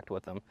interact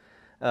with them.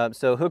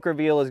 So Hook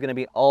Reveal is going to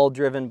be all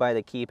driven by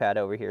the keypad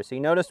over here. So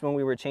you noticed when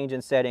we were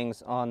changing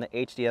settings on the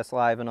HDS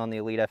Live and on the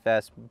Elite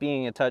FS,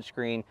 being a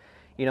touchscreen,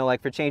 you know,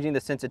 like for changing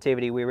the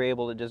sensitivity, we were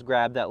able to just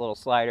grab that little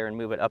slider and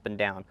move it up and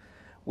down.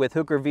 With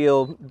Hook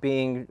Reveal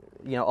being,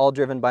 you know, all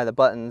driven by the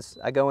buttons,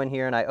 I go in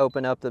here and I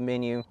open up the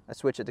menu, I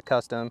switch it to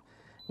custom.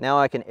 Now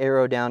I can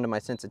arrow down to my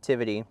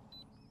sensitivity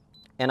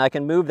and I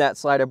can move that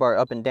slider bar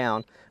up and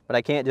down, but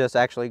I can't just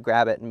actually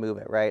grab it and move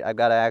it, right? I've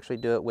got to actually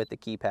do it with the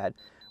keypad,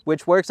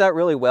 which works out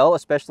really well,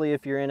 especially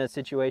if you're in a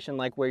situation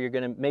like where you're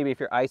gonna, maybe if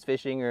you're ice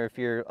fishing or if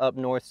you're up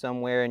north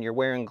somewhere and you're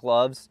wearing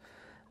gloves,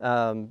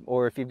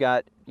 or if you've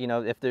got, you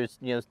know, if there's,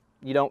 you know,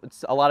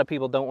 a lot of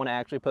people don't want to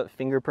actually put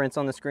fingerprints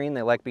on the screen.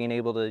 They like being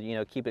able to, you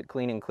know, keep it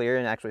clean and clear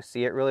and actually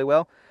see it really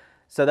well.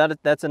 So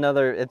that's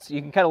another,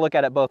 you can kind of look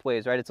at it both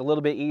ways, right? It's a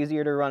little bit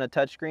easier to run a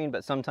touch screen,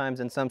 but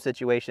sometimes in some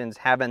situations,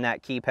 having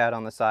that keypad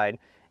on the side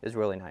is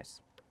really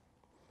nice.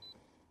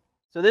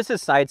 So this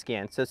is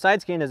SideScan. So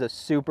SideScan is a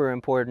super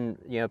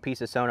important, you know,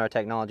 piece of sonar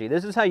technology.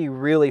 This is how you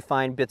really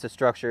find bits of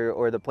structure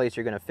or the place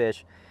you're going to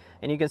fish.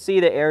 And you can see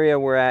the area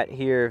we're at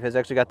here has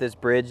actually got this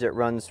bridge that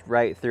runs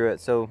right through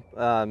it. So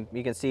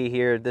you can see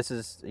here, this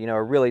is, you know,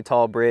 a really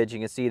tall bridge. You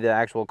can see the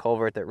actual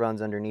culvert that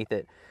runs underneath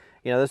it.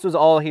 You know, this was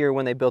all here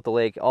when they built the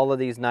lake. All of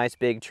these nice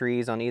big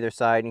trees on either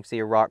side. You can see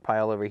a rock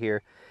pile over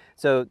here.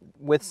 So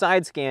with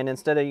SideScan,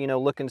 instead of, you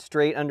know, looking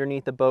straight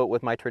underneath the boat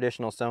with my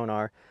traditional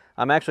sonar,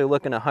 I'm actually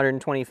looking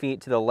 120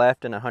 feet to the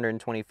left and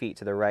 120 feet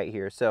to the right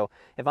here. So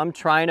if I'm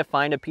trying to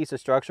find a piece of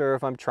structure or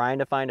if I'm trying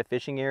to find a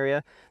fishing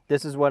area,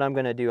 this is what I'm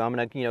going to do. I'm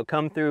going to, you know,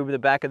 come through the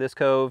back of this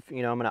cove,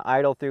 you know, I'm going to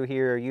idle through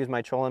here, use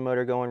my trolling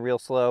motor going real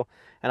slow,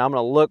 and I'm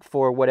going to look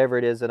for whatever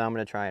it is that I'm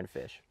going to try and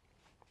fish.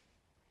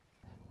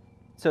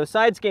 So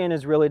SideScan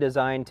is really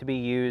designed to be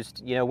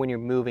used, you know, when you're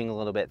moving a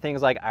little bit,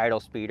 things like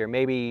idle speed or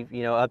maybe,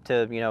 you know, up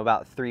to, you know,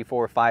 about 3,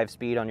 4, 5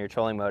 speed on your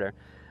trolling motor.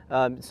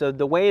 So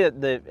the way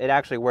that it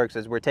actually works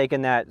is we're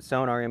taking that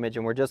sonar image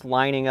and we're just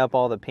lining up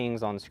all the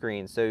pings on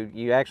screen. So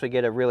you actually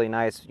get a really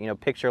nice, you know,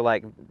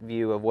 picture-like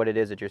view of what it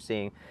is that you're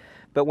seeing.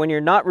 But when you're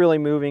not really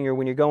moving or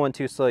when you're going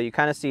too slow, you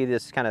kind of see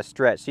this kind of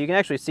stretch. So you can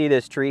actually see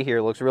this tree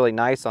here looks really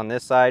nice on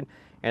this side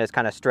and it's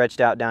kind of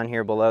stretched out down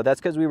here below. That's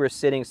because we were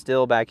sitting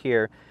still back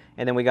here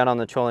and then we got on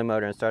the trolling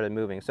motor and started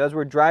moving. So as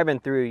we're driving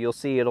through, you'll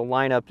see it'll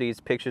line up these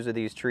pictures of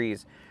these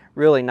trees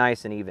really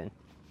nice and even.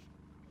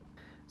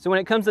 So when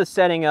it comes to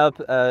setting up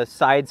a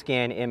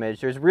SideScan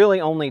image, there's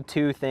really only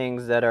two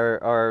things that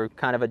are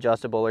kind of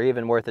adjustable or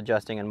even worth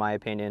adjusting in my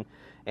opinion.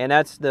 And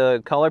that's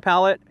the color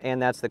palette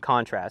and that's the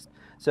contrast.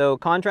 So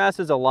contrast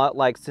is a lot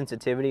like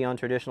sensitivity on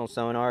traditional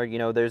sonar. You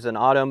know, there's an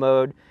auto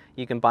mode,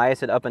 you can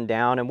bias it up and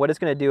down, and what it's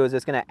going to do is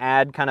it's going to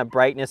add kind of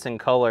brightness and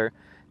color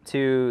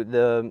to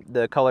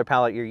the color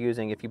palette you're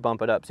using if you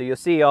bump it up. So you'll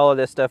see all of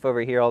this stuff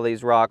over here, all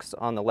these rocks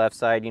on the left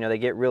side, you know, they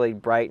get really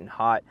bright and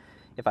hot.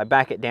 If I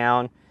back it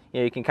down, you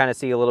know, you can kind of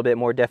see a little bit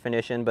more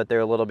definition, but they're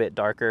a little bit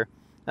darker.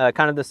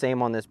 Kind of the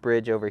same on this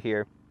bridge over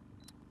here.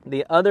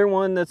 The other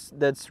one that's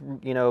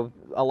you know,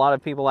 a lot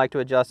of people like to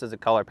adjust is a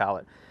color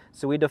palette.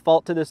 So we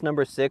default to this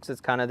number 6.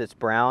 It's kind of this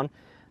brown.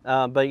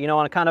 But you know,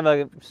 on a kind of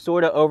a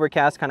sort of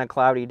overcast, kind of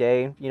cloudy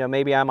day, you know,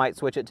 maybe I might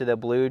switch it to the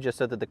blue just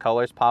so that the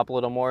colors pop a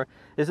little more.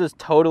 This is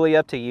totally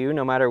up to you,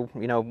 no matter,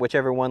 you know,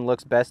 whichever one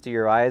looks best to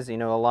your eyes. You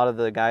know, a lot of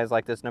the guys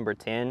like this number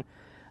 10.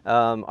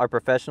 Our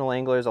professional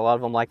anglers, a lot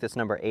of them like this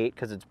number 8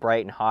 because it's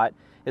bright and hot.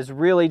 It's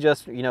really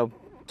just, you know,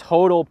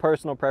 total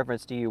personal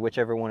preference to you,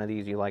 whichever one of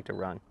these you like to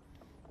run.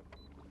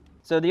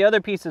 So the other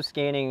piece of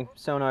scanning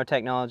sonar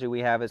technology we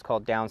have is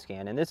called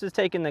DownScan, and this is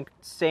taking the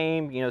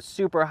same, you know,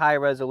 super high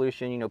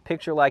resolution, you know,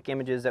 picture-like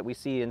images that we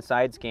see in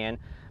SideScan,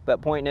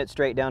 but pointing it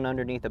straight down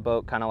underneath the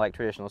boat, kind of like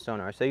traditional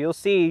sonar. So you'll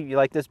see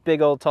like this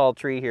big old tall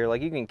tree here,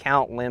 like you can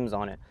count limbs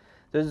on it.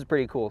 This is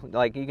pretty cool.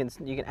 Like you can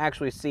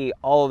actually see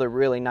all of the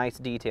really nice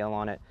detail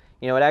on it.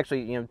 You know, it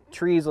actually, you know,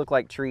 trees look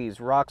like trees,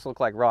 rocks look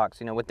like rocks.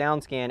 You know, with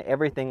DownScan,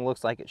 everything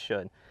looks like it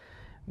should.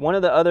 One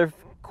of the other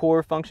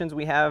core functions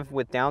we have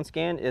with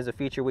DownScan is a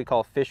feature we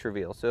call Fish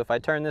Reveal. So if I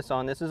turn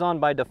this is on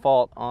by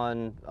default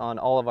on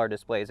all of our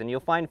displays, and you'll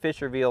find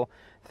Fish Reveal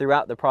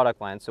throughout the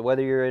product line. So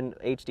whether you're in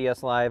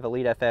HDS Live,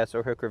 Elite FS,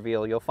 or Hook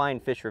Reveal, you'll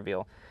find Fish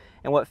Reveal.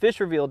 And what Fish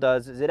Reveal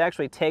does is it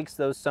actually takes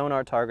those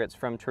sonar targets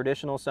from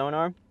traditional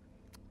sonar,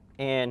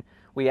 and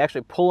we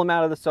actually pull them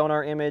out of the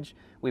sonar image,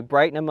 we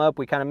brighten them up,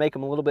 we kind of make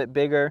them a little bit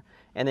bigger,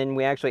 and then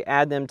we actually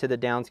add them to the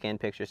DownScan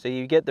picture. So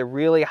you get the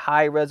really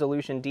high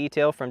resolution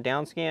detail from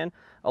DownScan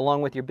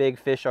along with your big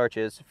fish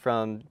arches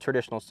from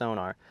traditional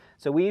sonar.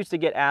 So we used to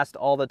get asked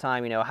all the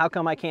time, you know, how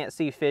come I can't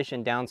see fish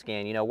in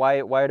DownScan? You know,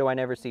 why do I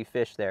never see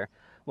fish there?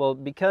 Well,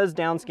 because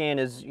DownScan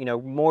is, you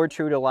know, more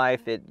true to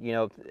life,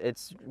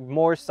 it's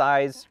more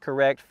size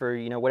correct for,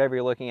 you know, whatever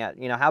you're looking at.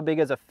 You know, how big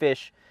is a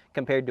fish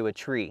compared to a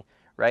tree,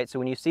 right? So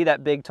when you see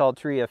that big tall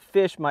tree, a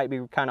fish might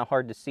be kind of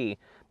hard to see,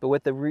 but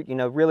with the, you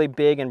know, really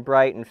big and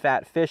bright and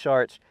fat fish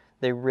arch,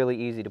 they're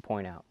really easy to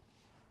point out.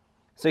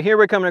 So here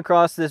we're coming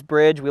across this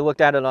bridge. We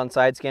looked at it on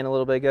SideScan a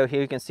little bit ago. Here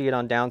you can see it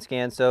on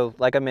DownScan. So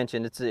like I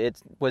mentioned,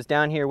 it was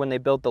down here when they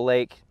built the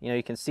lake. You know,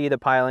 you can see the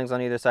pilings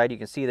on either side. You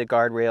can see the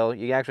guardrail.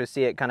 You can actually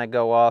see it kind of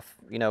go off.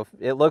 You know,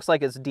 it looks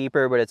like it's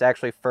deeper, but it's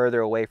actually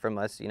further away from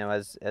us, you know,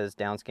 as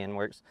DownScan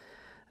works.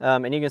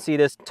 And you can see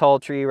this tall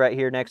tree right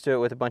here next to it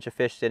with a bunch of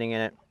fish sitting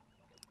in it.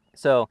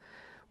 So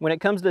when it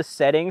comes to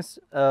settings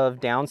of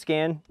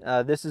DownScan,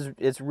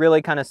 it's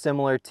really kind of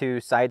similar to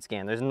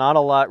SideScan. There's not a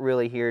lot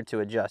really here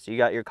to adjust. You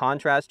got your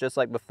contrast just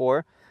like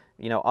before.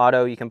 You know,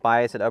 auto, you can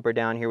bias it up or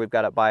down. Here we've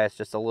got it biased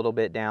just a little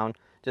bit down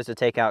just to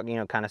take out, you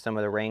know, kind of some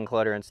of the rain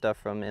clutter and stuff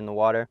from in the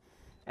water.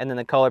 And then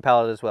the color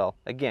palette as well.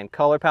 Again,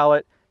 color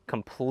palette,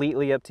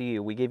 completely up to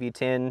you. We give you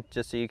 10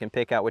 just so you can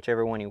pick out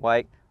whichever one you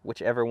like.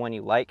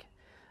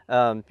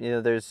 You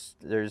know, there's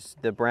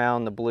the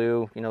brown, the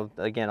blue, you know,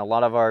 again, a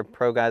lot of our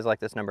pro guys like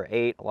this number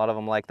 8, a lot of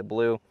them like the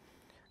blue.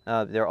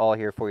 They're all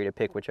here for you to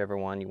pick whichever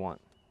one you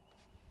want.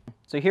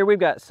 So here we've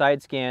got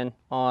SideScan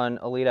on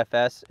Elite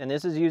FS, and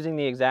this is using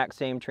the exact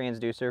same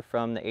transducer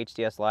from the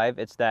HDS Live.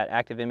 It's that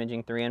active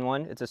imaging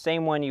 3-in-1. It's the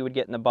same one you would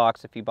get in the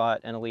box if you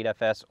bought an Elite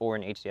FS or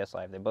an HDS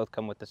Live. They both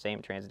come with the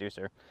same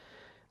transducer.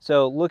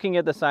 So looking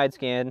at the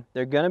SideScan,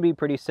 they're going to be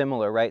pretty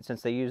similar, right?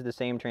 Since they use the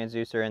same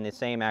transducer and the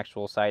same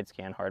actual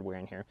SideScan hardware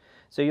in here.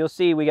 So you'll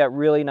see we got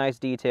really nice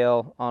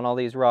detail on all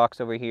these rocks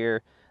over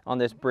here on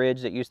this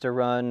bridge that used to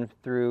run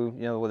through,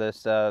 you know, with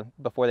this,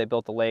 before they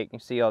built the lake. You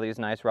see all these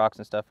nice rocks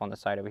and stuff on the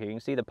side over here. You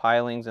can see the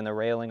pilings and the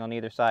railing on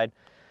either side.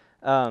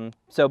 But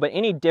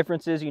any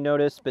differences you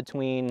notice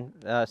between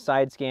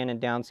SideScan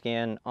and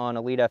DownScan on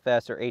Elite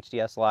FS or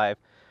HDS Live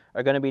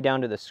are going to be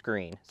down to the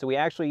screen. So we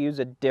actually use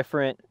a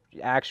different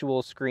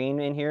actual screen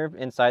in here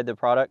inside the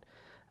product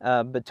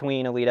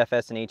between Elite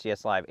FS and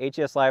HDS Live.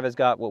 HDS Live has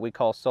got what we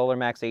call Solar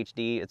Max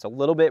HD. It's a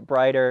little bit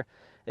brighter,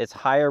 it's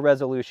higher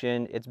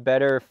resolution, it's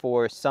better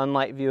for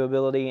sunlight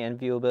viewability and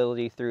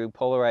viewability through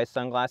polarized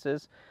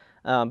sunglasses.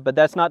 But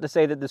that's not to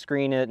say that the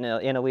screen in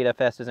Elite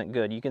FS isn't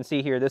good. You can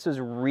see here, this is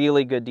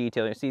really good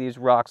detail. You see these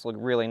rocks look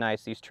really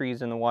nice. These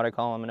trees in the water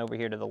column and over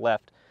here to the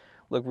left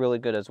look really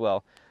good as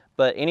well.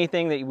 But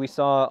anything that we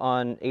saw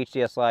on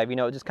HDS Live, you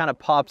know, it just kind of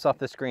pops off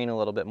the screen a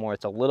little bit more.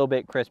 It's a little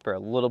bit crisper, a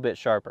little bit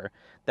sharper.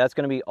 That's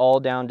going to be all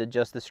down to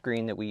just the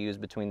screen that we use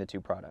between the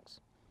two products.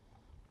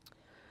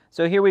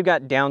 So here we've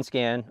got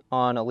DownScan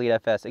on Elite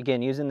FS.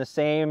 Again, using the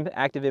same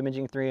active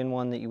imaging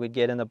 3-in-1 that you would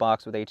get in the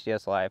box with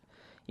HDS Live.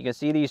 You can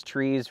see these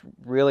trees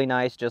really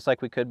nice, just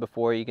like we could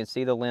before. You can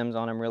see the limbs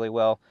on them really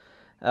well.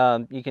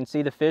 You can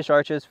see the fish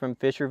arches from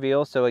Fish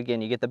Reveal. So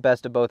again, you get the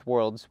best of both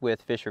worlds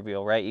with Fish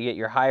Reveal, right? You get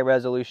your high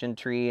resolution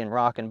tree and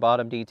rock and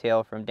bottom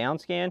detail from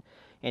DownScan,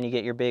 and you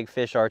get your big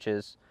fish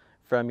arches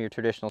from your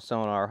traditional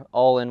sonar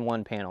all in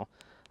one panel.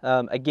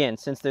 Again,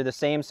 since they're the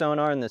same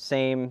sonar and the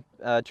same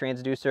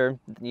transducer,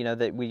 you know,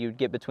 that you'd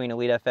get between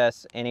Elite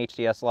FS and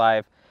HDS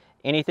Live,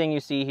 anything you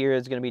see here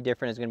is going to be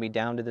different. It's going to be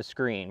down to the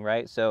screen,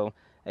 right? So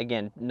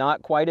again,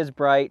 not quite as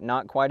bright,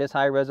 not quite as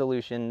high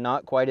resolution,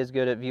 not quite as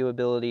good at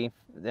viewability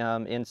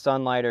in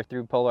sunlight or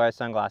through polarized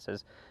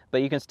sunglasses,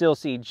 but you can still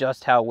see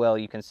just how well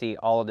you can see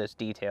all of this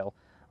detail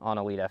on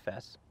Elite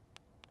FS.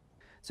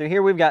 So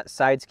here we've got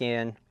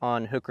SideScan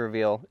on Hook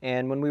Reveal,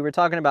 and when we were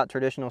talking about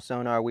traditional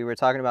sonar, we were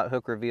talking about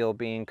Hook Reveal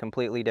being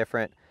completely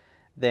different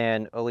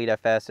than Elite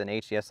FS and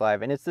HDS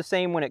Live, and it's the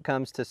same when it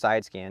comes to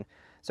SideScan.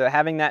 So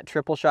having that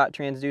triple shot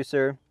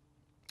transducer,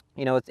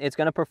 you know, it's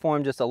going to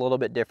perform just a little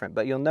bit different,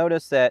 but you'll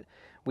notice that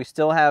we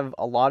still have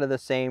a lot of the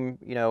same,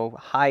 you know,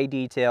 high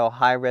detail,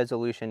 high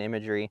resolution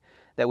imagery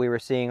that we were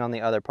seeing on the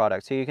other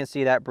products. So you can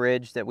see that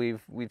bridge that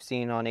we've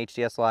seen on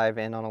HDS Live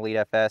and on Elite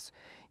FS.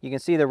 You can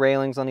see the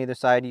railings on either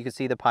side. You can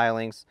see the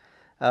pilings,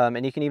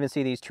 and you can even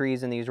see these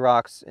trees and these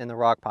rocks in the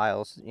rock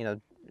piles, you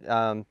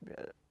know,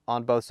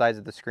 on both sides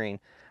of the screen.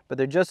 But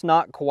they're just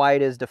not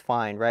quite as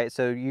defined, right?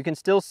 So you can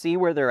still see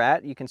where they're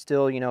at. You can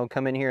still, you know,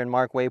 come in here and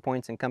mark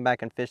waypoints and come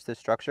back and fish the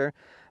structure,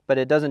 but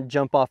it doesn't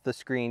jump off the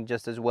screen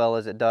just as well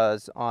as it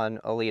does on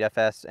Elite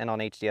FS and on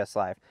HDS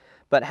Live.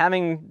 But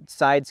having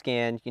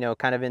SideScan, you know,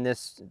 kind of in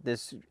this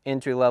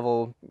entry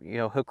level, you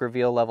know, Hook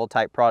Reveal level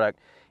type product,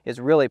 is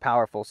really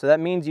powerful. So that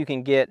means you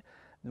can get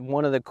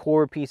one of the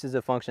core pieces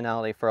of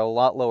functionality for a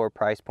lot lower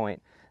price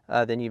point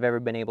than you've ever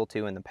been able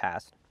to in the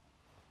past.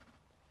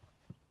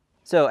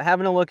 So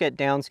having a look at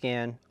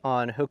DownScan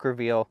on Hook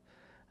Reveal,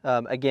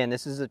 again,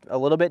 this is a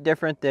little bit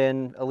different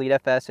than Elite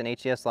FS and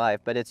HDS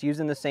Live, but it's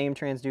using the same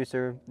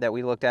transducer that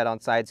we looked at on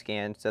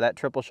SideScan. So that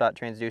triple shot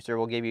transducer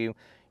will give you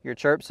your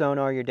chirp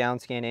sonar, your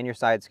DownScan, and your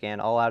SideScan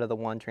all out of the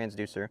one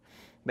transducer.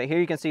 But here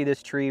you can see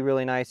this tree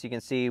really nice. You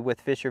can see with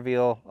Fish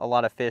Reveal, a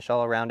lot of fish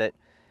all around it.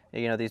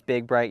 You know, these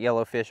big bright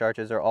yellow fish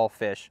arches are all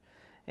fish.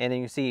 And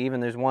then you see even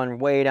there's one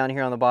way down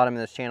here on the bottom of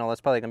this channel.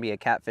 That's probably gonna be a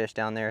catfish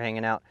down there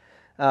hanging out.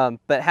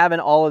 But having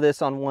all of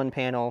this on one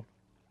panel,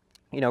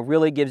 you know,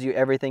 really gives you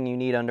everything you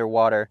need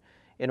underwater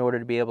in order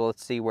to be able to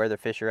see where the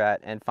fish are at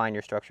and find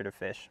your structure to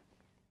fish.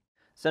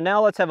 So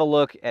now let's have a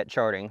look at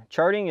charting.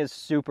 Charting is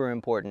super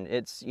important.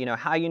 It's, you know,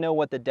 how you know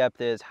what the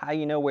depth is, how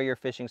you know where your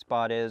fishing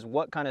spot is,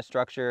 what kind of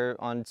structure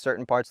on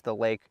certain parts of the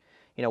lake,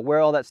 you know, where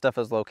all that stuff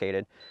is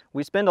located.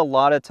 We spend a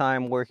lot of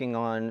time working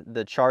on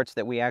the charts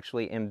that we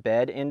actually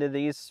embed into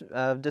these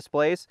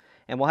displays,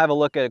 and we'll have a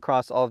look at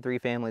across all three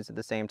families at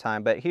the same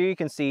time. But here you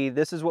can see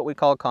this is what we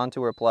call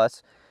Contour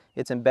Plus.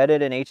 It's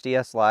embedded in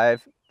HDS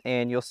Live,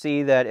 and you'll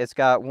see that it's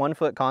got 1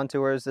 foot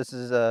contours. This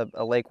is a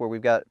lake where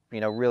we've got, you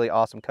know, really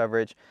awesome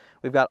coverage.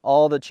 We've got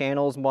all the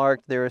channels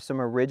marked. There are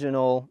some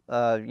original,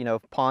 you know,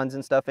 ponds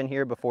and stuff in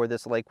here before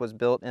this lake was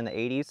built in the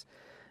 80s.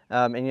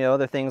 And, you know,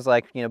 other things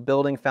like, you know,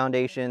 building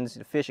foundations,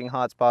 fishing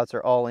hotspots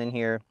are all in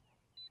here.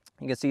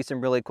 You can see some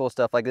really cool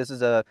stuff. Like this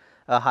is a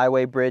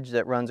highway bridge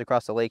that runs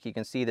across the lake. You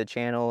can see the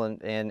channel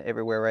and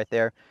everywhere right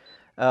there.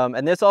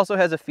 And this also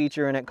has a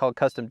feature in it called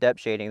custom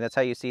depth shading. That's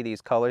how you see these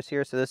colors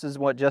here. So this is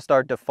what just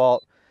our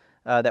default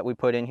that we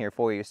put in here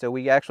for you. So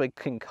we actually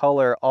can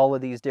color all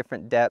of these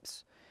different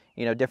depths,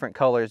 you know, different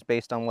colors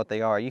based on what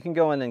they are. You can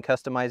go in and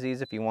customize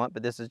these if you want,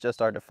 but this is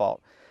just our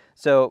default.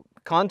 So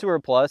Contour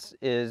Plus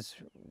is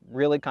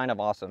really kind of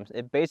awesome.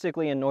 It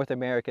basically in North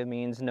America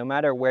means no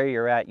matter where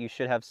you're at, you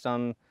should have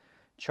some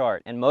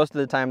chart, and most of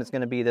the time it's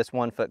going to be this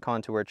 1 foot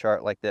contour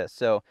chart like this.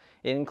 So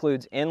it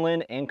includes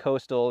inland and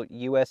coastal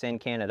US and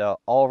Canada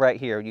all right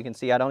here. You can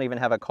see I don't even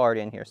have a card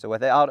in here. So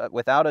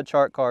without a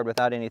chart card,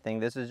 without anything,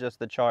 this is just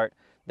the chart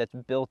that's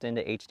built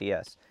into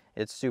HDS.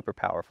 It's super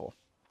powerful.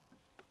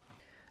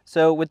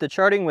 So with the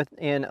charting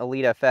within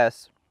Elite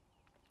FS,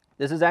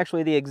 this is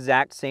actually the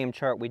exact same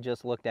chart we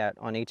just looked at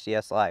on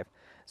HDS Live.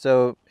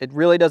 So it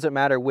really doesn't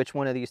matter which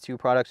one of these two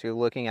products you're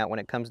looking at when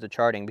it comes to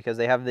charting, because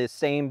they have the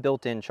same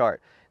built-in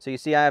chart. So you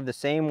see I have the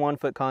same 1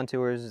 foot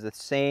contours, the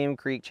same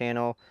creek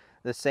channel,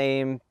 the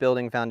same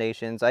building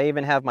foundations. I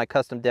even have my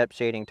custom depth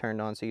shading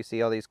turned on, so you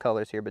see all these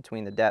colors here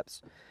between the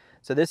depths.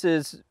 So this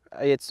is,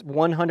 it's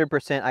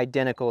 100%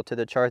 identical to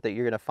the chart that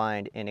you're going to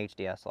find in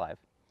HDS Live.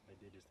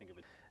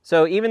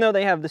 So even though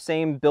they have the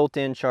same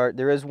built-in chart,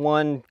 there is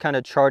one kind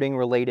of charting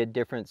related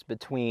difference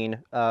between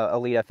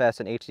Elite FS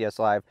and HDS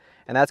Live,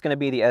 and that's going to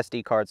be the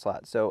SD card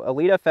slot. So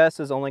Elite FS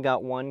has only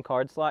got one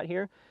card slot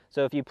here.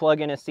 So if you plug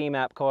in a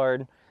CMAP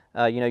card,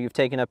 you know, you've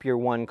taken up your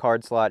one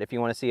card slot. If you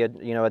want to see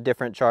a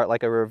different chart,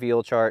 like a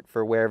reveal chart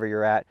for wherever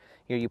you're at,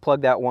 you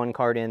plug that one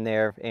card in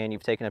there and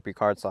you've taken up your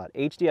card slot.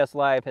 HDS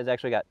Live has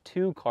actually got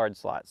 2 card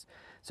slots.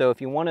 So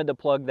if you wanted to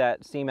plug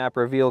that CMAP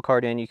reveal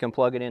card in, you can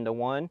plug it into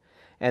one.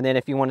 And then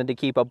if you wanted to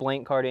keep a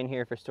blank card in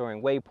here for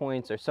storing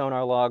waypoints or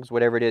sonar logs,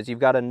 whatever it is, you've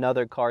got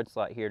another card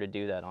slot here to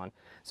do that on.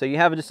 So you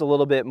have just a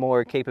little bit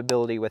more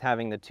capability with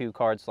having the 2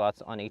 card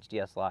slots on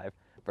HDS Live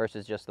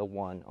versus just the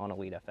one on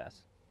Elite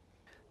FS.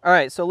 All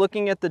right, so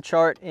looking at the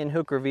chart in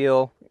Hook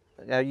Reveal,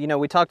 you know,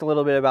 we talked a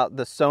little bit about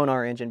the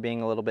sonar engine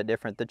being a little bit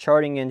different. The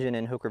charting engine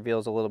in Hook Reveal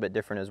is a little bit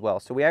different as well.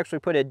 So we actually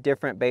put a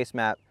different base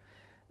map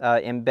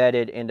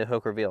embedded into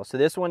Hook Reveal. So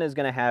this one is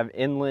going to have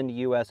inland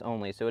US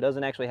only, so it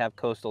doesn't actually have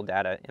coastal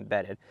data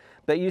embedded.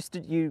 But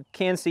you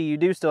can see you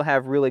do still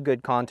have really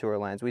good contour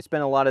lines. We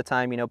spend a lot of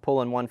time, you know,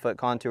 pulling 1 foot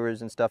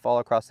contours and stuff all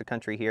across the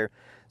country here.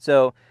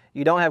 So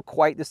you don't have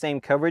quite the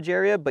same coverage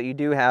area, but you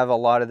do have a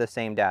lot of the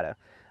same data.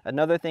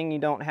 Another thing you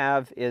don't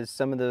have is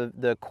some of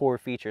the core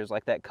features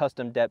like that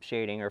custom depth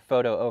shading or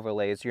photo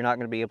overlays. You're not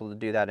going to be able to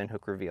do that in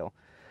Hook Reveal.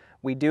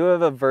 We do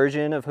have a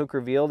version of Hook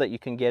Reveal that you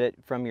can get it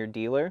from your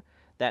dealer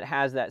that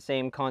has that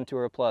same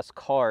Contour Plus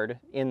card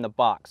in the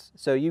box.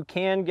 So you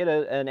can get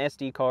an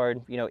SD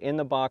card, you know, in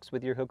the box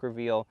with your Hook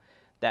Reveal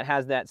that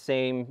has that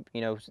same,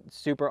 you know,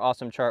 super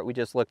awesome chart we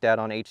just looked at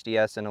on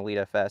HDS and Elite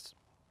FS.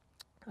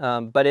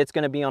 But it's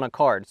going to be on a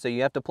card, so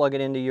you have to plug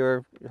it into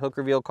your Hook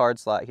Reveal card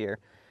slot here,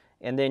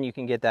 and then you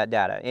can get that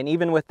data. And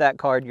even with that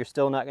card, you're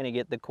still not going to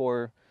get the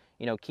core,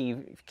 you know,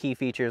 key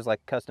features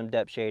like custom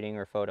depth shading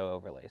or photo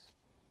overlays.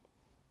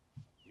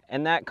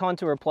 And that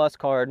Contour Plus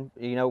card,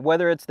 you know,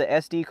 whether it's the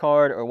SD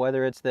card or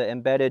whether it's the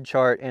embedded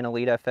chart in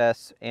Elite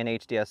FS and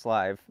HDS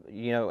Live,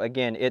 you know,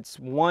 again, it's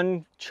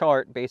one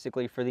chart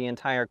basically for the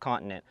entire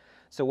continent.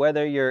 So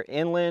whether you're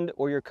inland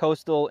or you're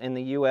coastal in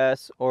the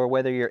US, or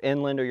whether you're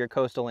inland or you're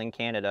coastal in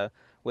Canada,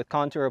 with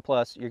Contour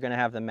Plus, you're going to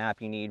have the map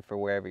you need for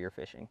wherever you're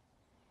fishing.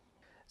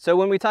 So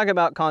when we talk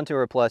about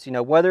Contour Plus, you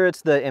know, whether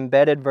it's the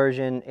embedded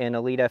version in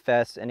Elite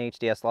FS and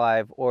HDS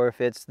Live, or if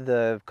it's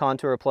the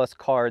Contour Plus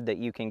card that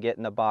you can get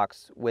in the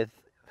box with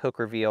Hook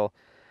Reveal,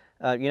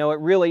 you know, it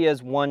really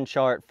is one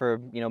chart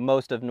for, you know,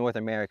 most of North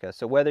America.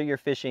 So whether you're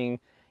fishing,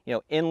 you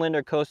know, inland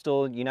or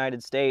coastal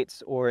United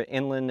States or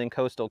inland and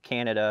coastal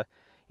Canada,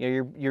 you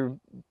know, you're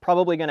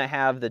probably going to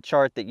have the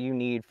chart that you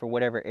need for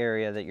whatever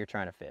area that you're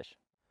trying to fish.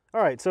 All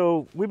right,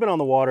 so we've been on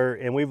the water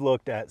and we've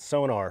looked at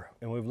sonar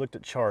and we've looked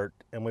at chart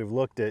and we've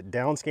looked at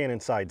downscan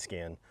and side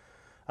scan.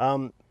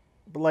 But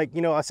like,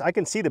 you know, I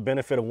can see the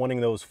benefit of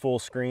wanting those full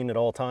screen at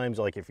all times.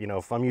 Like if, you know,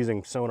 if I'm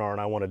using sonar and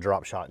I want to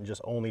drop shot and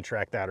just only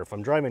track that, or if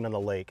I'm driving on the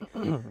lake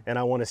and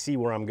I want to see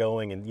where I'm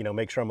going and, you know,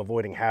 make sure I'm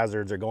avoiding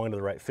hazards or going to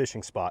the right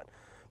fishing spot.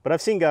 But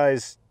I've seen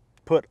guys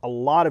put a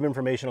lot of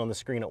information on the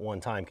screen at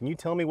one time. Can you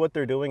tell me what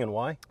they're doing and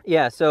why?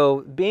 Yeah,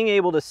 so being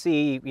able to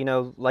see, you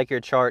know, like your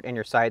chart and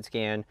your side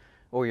scan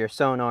or your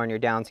sonar and your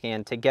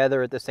downscan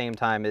together at the same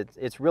time,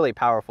 it's really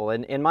powerful.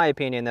 And in my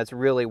opinion, that's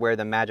really where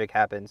the magic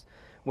happens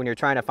when you're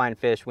trying to find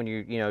fish, when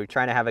you know,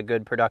 trying to have a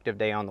good productive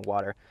day on the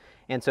water.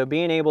 And so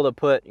being able to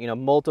put, you know,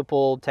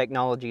 multiple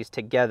technologies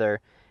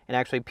together and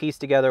actually piece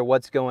together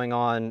what's going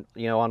on,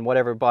 you know, on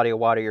whatever body of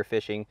water you're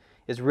fishing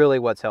is really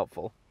what's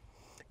helpful.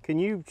 Can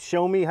you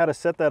show me how to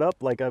set that up?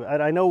 Like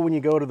I know when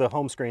you go to the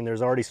home screen,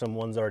 there's already some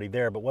ones already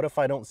there, but what if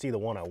I don't see the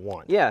one I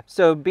want? Yeah,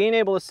 so being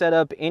able to set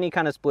up any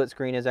kind of split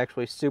screen is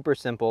actually super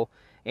simple,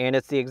 and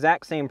it's the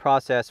exact same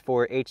process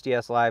for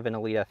HDS Live and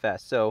Elite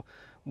FS. So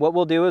what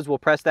we'll do is we'll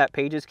press that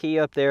pages key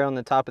up there on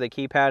the top of the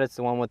keypad. It's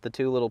the one with the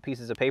two little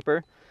pieces of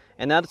paper.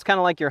 And that's kind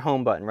of like your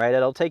home button, right?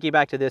 It'll take you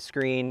back to this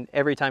screen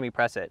every time you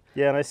press it.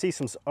 Yeah, and I see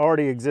some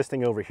already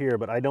existing over here,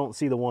 but I don't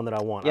see the one that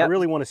I want. Yep. I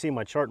really want to see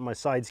my chart and my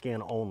side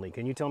scan only.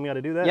 Can you tell me how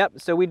to do that? Yep,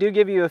 so we do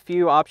give you a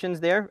few options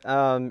there,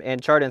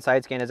 and chart and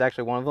side scan is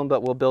actually one of them,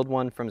 but we'll build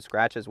one from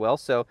scratch as well.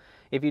 So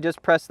if you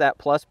just press that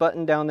plus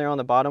button down there on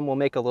the bottom, we'll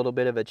make a little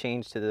bit of a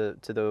change to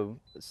the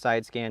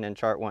side scan and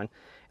chart one.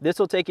 This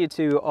will take you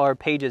to our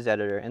pages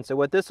editor. And so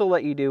what this will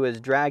let you do is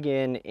drag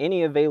in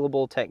any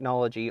available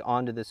technology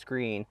onto the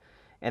screen,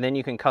 and then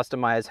you can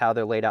customize how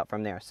they're laid out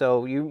from there.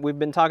 So we've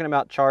been talking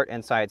about chart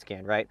and side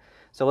scan, right?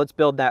 So let's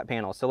build that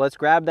panel. So let's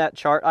grab that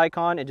chart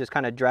icon and just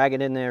kind of drag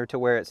it in there to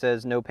where it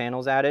says no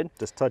panels added.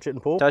 Just touch it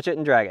and pull? Touch it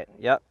and drag it,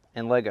 yep,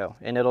 and let go.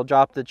 And it'll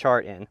drop the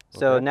chart in.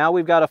 So now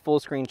we've got a full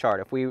screen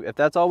chart. If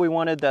that's all we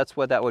wanted, that's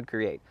what that would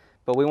create.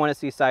 But we want to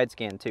see side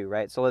scan too,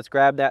 right? So let's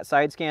grab that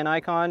side scan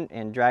icon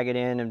and drag it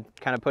in and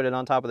kind of put it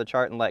on top of the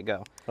chart and let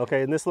go.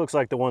 Okay, and this looks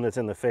like the one that's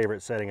in the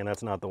favorite setting, and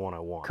that's not the one I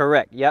want.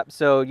 Correct, yep.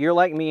 So you're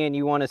like me and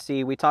you want to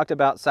see, we talked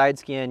about side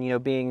scan, you know,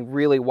 being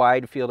really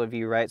wide field of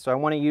view, right? So I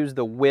want to use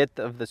the width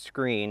of the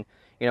screen,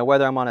 you know,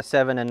 whether I'm on a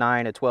 7, a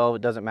 9, a 12,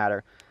 it doesn't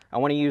matter. I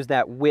want to use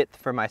that width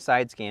for my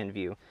side scan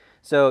view.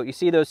 So you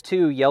see those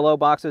two yellow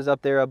boxes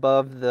up there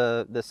above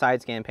the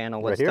side scan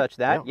panel. Let's touch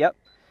that, yep.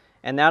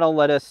 And that'll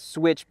let us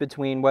switch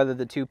between whether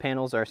the two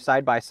panels are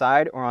side by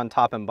side or on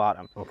top and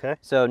bottom. Okay.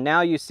 So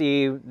now you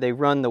see they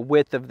run the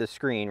width of the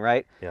screen,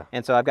 right? Yeah.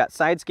 And so I've got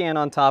side scan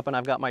on top and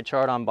I've got my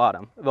chart on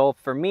bottom. Well,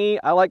 for me,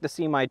 I like to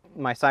see my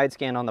side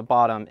scan on the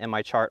bottom and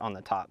my chart on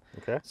the top.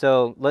 Okay.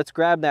 So let's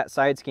grab that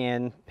side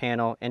scan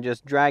panel and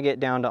just drag it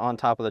down to on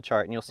top of the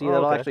chart, and you'll see that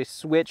it'll actually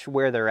switch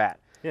where they're at.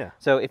 Yeah.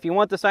 So if you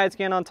want the side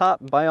scan on top,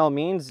 by all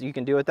means, you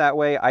can do it that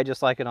way. I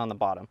just like it on the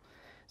bottom.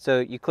 So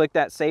you click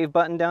that save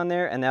button down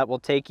there and that will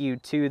take you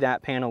to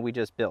that panel we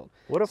just built.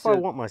 What if I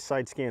want my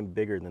side scan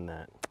bigger than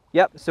that?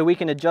 Yep, so we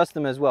can adjust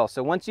them as well.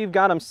 So once you've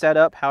got them set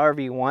up however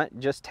you want,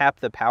 just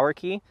tap the power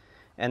key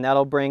and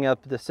that'll bring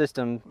up the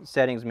system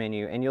settings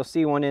menu. And you'll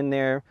see one in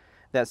there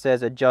that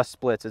says adjust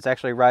splits. It's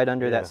actually right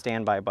under that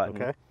standby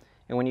button. Okay.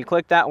 And when you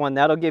click that one,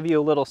 that'll give you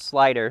a little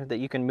slider that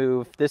you can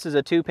move. This is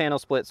a 2-panel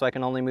split, so I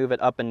can only move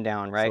it up and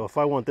down, right? So if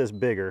I want this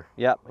bigger.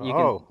 Yep.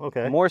 You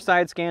can more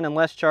side scan and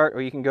less chart,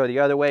 or you can go the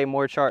other way,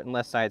 more chart and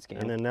less side scan.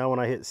 And then now when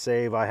I hit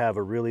save, I have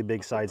a really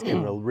big side scan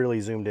and a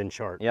really zoomed in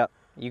chart. Yep,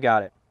 you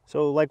got it.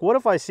 So like, what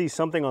if I see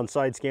something on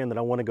side scan that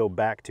I want to go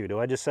back to? Do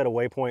I just set a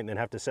waypoint and then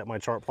have to set my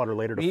chart plotter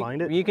later to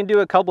find it? You can do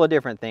a couple of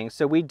different things.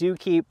 So we do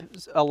keep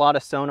a lot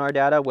of sonar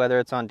data, whether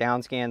it's on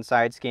downscan,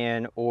 side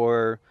scan,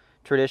 or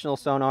traditional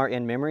sonar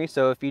in memory.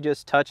 So if you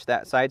just touch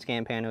that side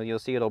scan panel, you'll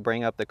see it'll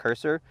bring up the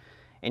cursor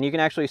and you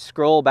can actually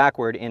scroll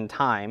backward in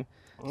time.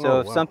 So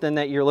if something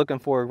that you're looking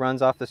for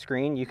runs off the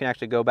screen, you can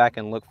actually go back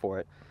and look for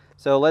it.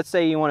 So let's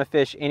say you want to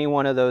fish any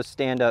one of those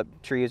stand-up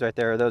trees right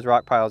there, or those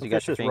rock piles you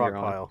got your finger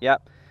on.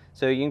 Yep.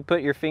 So you can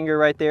put your finger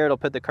right there, it'll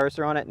put the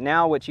cursor on it.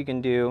 Now what you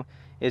can do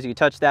is you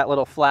touch that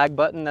little flag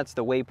button, that's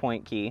the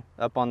waypoint key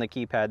up on the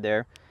keypad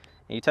there.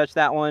 You touch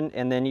that one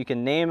and then you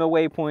can name a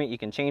waypoint, you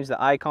can change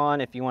the icon.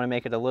 If you want to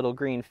make it a little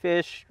green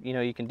fish, you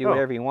know, you can do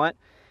whatever you want.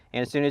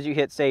 And as soon as you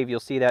hit save,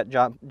 you'll see that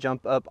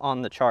jump up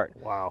on the chart.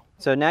 Wow.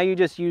 So now you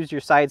just use your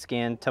side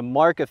scan to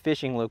mark a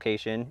fishing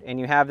location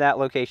and you have that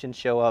location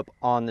show up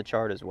on the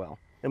chart as well.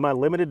 Am I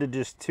limited to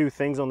just 2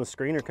 things on the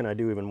screen, or can I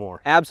do even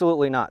more?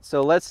 Absolutely not.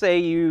 So let's say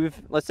you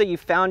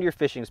found your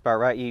fishing spot,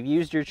 right? You've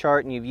used your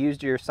chart and you've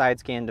used your side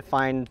scan to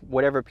find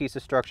whatever piece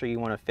of structure you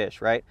want to fish,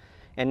 right?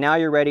 And now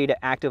you're ready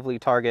to actively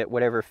target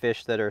whatever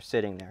fish that are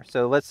sitting there.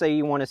 So let's say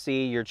you want to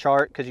see your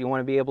chart because you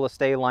want to be able to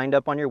stay lined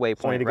up on your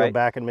waypoint. So I need to go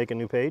back and make a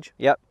new page?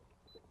 Yep.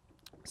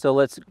 So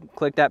let's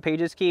click that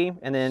pages key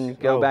and then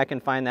go back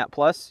and find that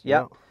plus.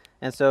 Yep. Yeah.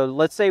 And so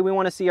let's say we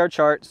want to see our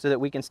chart so that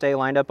we can stay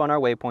lined up on our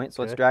waypoint.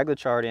 So let's drag the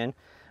chart in.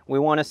 We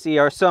want to see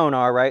our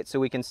sonar, right? So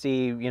we can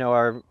see, you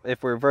know,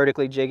 if we're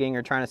vertically jigging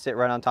or trying to sit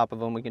right on top of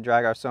them, we can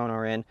drag our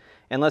sonar in.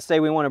 And let's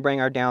say we want to bring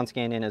our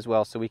downscan in as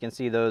well, so we can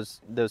see those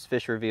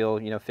fish reveal,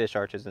 you know, fish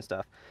arches and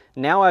stuff.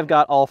 Now I've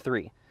got all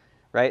three,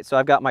 right? So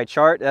I've got my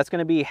chart. That's going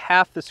to be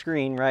half the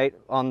screen, right,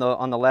 on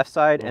the left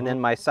side, and then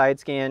my side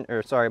scan,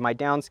 or sorry, my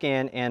down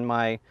scan and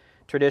my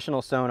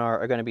traditional sonar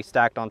are going to be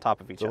stacked on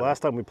top of each other. So last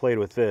time we played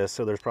with this,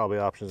 so there's probably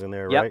options in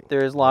there, right? Yep,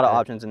 there's a lot of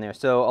options in there.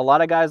 So a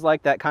lot of guys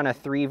like that kind of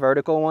 3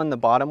 vertical one, the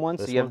bottom one,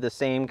 so you have the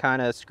same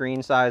kind of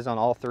screen size on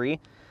all 3.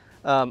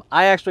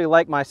 I actually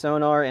like my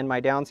sonar and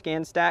my down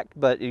scan stacked,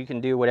 but you can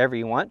do whatever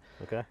you want.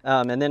 Okay.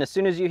 And then as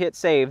soon as you hit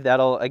save,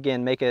 that'll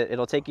again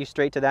it'll take you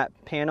straight to that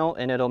panel,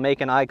 and it'll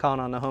make an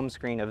icon on the home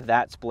screen of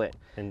that split.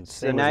 And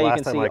so now you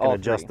can see I can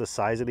adjust the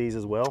size of these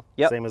as well.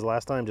 Yep. Same as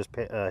last time, just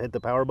hit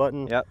the power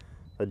button. Yep.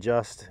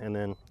 Adjust, and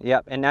then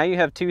and now you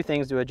have 2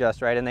 things to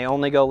adjust, right? And they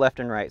only go left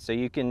and right, so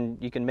you can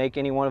make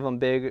any one of them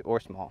big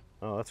or small.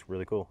 Oh, that's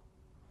really cool,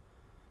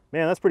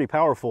 man. That's pretty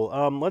powerful.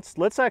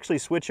 Let's actually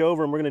switch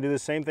over, and we're going to do the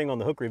same thing on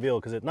the hook reveal,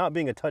 because it not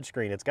being a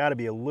touchscreen, it's got to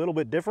be a little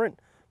bit different,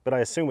 but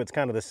I assume it's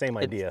kind of the same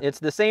idea. It's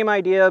the same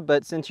idea,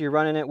 but since you're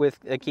running it with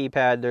a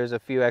keypad, there's a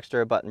few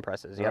extra button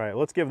presses. All right,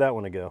 let's give that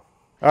one a go.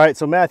 All right,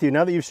 so Matthew,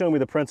 now that you've shown me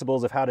the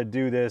principles of how to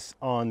do this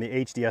on the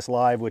HDS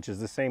Live, which is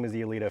the same as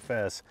the Elite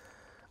FS,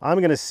 I'm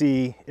going to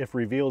see if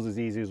Reveal's as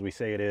easy as we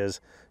say it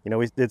is. You know,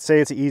 we did say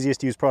it's the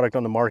easiest to use product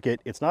on the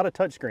market. It's not a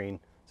touchscreen,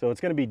 so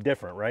it's going to be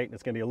different, right?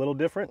 It's going to be a little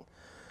different.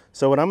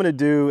 So what I'm going to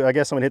do, I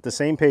guess I'm going to hit the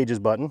same pages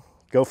button,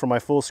 go from my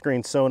full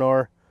screen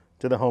sonar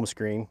to the home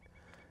screen,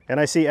 and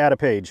I see add a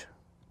page.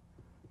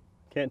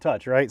 Can't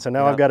touch, right? So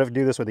now I've got to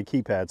do this with a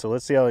keypad. So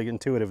let's see how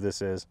intuitive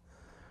this is.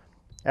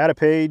 Add a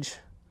page.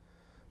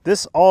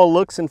 This all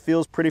looks and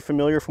feels pretty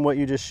familiar from what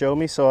you just showed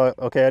me. So,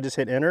 okay, I just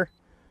hit enter,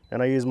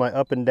 and I use my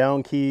up and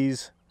down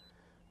keys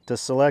to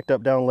select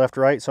up, down, left,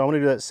 right. So I'm going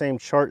to do that same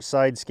chart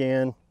side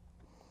scan.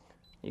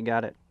 You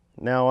got it.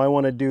 Now I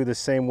want to do the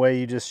same way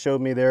you just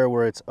showed me there,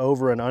 where it's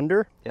over and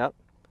under. Yep.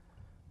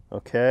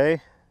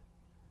 Okay.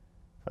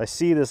 I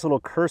see this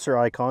little cursor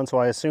icon, so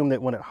I assume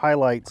that when it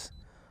highlights,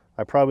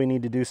 I probably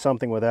need to do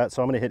something with that.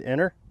 So I'm going to hit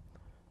enter.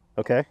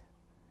 Okay.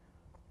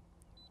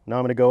 Now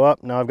I'm going to go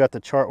up. Now I've got the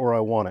chart where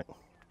I want it.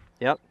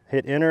 Yep.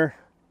 Hit enter.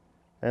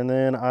 And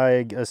then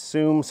I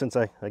assume, since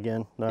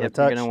again, not a touch.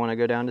 You're going to want to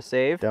go down to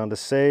save. Down to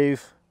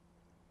save.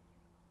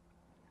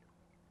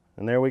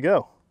 And there we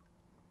go.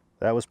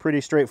 That was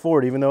pretty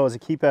straightforward, even though it was a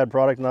keypad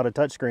product, not a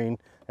touchscreen,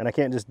 and I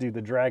can't just do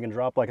the drag and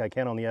drop like I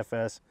can on the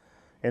FS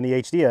and the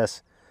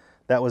HDS.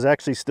 That was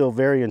actually still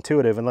very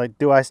intuitive. And like,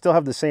 do I still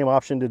have the same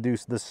option to do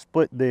the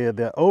split,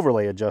 the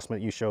overlay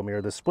adjustment you showed me,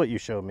 or the split you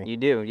showed me? You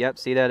do, yep.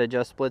 See that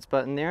adjust splits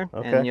button there?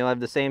 Okay. And you'll have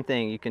the same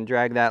thing. You can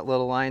drag that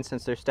little line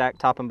since they're stacked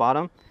top and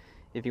bottom.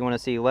 If you want to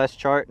see less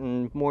chart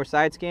and more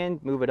side scan,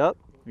 move it up.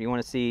 If you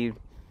want to see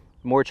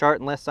more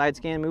chart and less side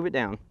scan, move it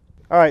down.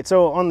 All right,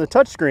 so on the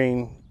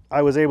touchscreen,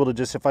 I was able to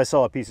just, if I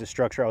saw a piece of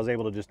structure, I was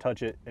able to just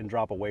touch it and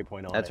drop a waypoint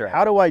on it. That's right.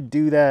 How do I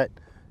do that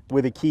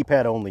with a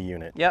keypad only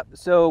unit? Yep,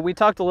 so we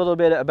talked a little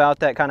bit about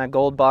that kind of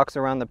gold box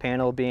around the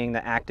panel being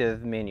the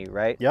active menu,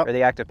 right? Yep. Or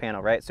the active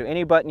panel, right? So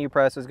any button you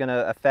press is going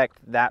to affect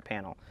that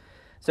panel.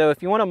 So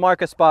if you want to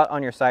mark a spot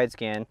on your side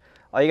scan,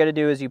 all you got to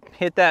do is you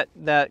hit that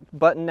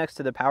button next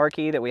to the power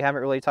key that we haven't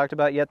really talked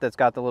about yet, that's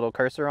got the little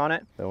cursor on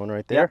it. That one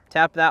right there? Yep,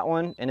 tap that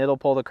one and it'll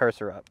pull the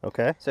cursor up.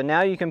 Okay. So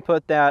now you can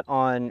put that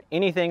on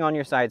anything on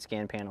your side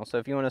scan panel. So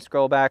if you want to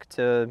scroll back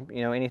to,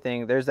 you know,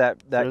 anything, there's that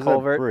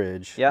culvert. That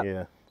bridge. Yep.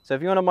 Yeah. So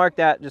if you want to mark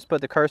that, just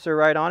put the cursor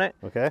right on it.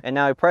 Okay. And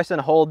now press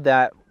and hold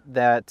that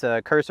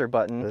cursor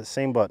button. The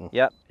same button.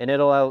 Yep, and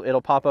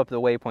it'll pop up the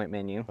waypoint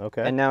menu.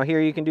 Okay. And now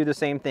here you can do the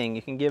same thing.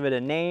 You can give it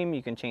a name,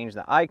 you can change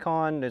the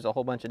icon, there's a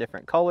whole bunch of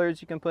different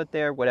colors you can put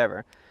there,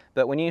 whatever.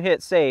 But when you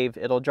hit save,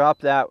 it'll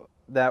drop that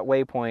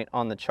waypoint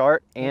on the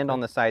chart and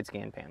on the side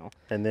scan panel.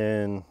 And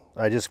then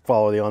I just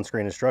follow the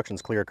on-screen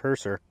instructions, clear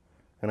cursor,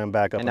 and I'm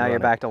back up and now you're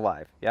back to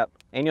live. Yep.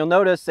 And you'll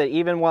notice that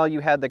even while you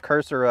had the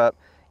cursor up,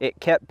 it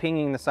kept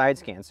pinging the side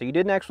scan. So you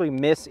didn't actually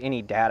miss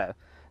any data.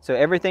 So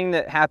everything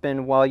that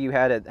happened while you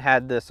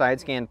had the side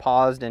scan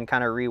paused and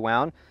kind of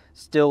rewound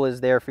still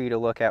is there for you to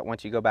look at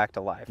once you go back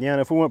to live. Yeah,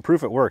 and if we want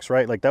proof it works,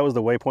 right? Like that was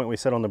the waypoint we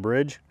set on the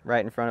bridge.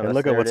 Right in front of us. And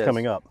look at what's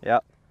coming up.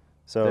 Yep.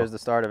 So there's the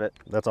start of it.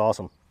 That's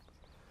awesome.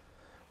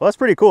 Well, that's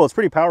pretty cool. It's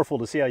pretty powerful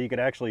to see how you could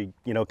actually,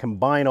 you know,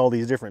 combine all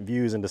these different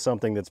views into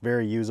something that's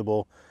very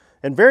usable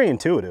and very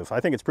intuitive. I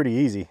think it's pretty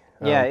easy.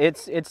 Yeah,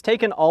 it's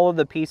taken all of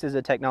the pieces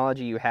of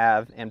technology you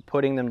have and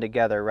putting them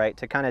together, right,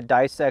 to kind of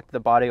dissect the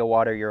body of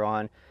water you're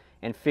on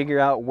and figure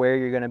out where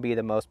you're going to be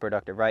the most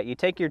productive, right? You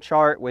take your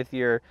chart with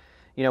your,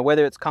 you know,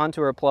 whether it's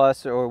Contour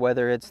Plus or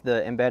whether it's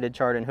the embedded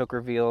chart in Hook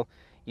Reveal,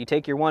 You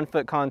take your 1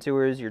 foot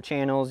contours, your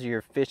channels,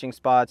 your fishing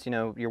spots, you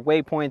know, your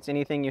waypoints,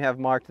 anything you have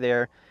marked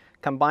there,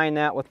 combine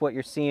that with what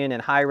you're seeing in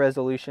high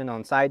resolution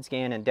on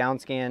SideScan and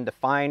DownScan to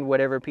find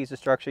whatever piece of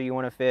structure you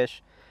want to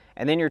fish,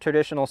 and then your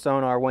traditional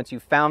sonar once you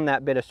found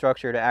that bit of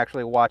structure to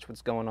actually watch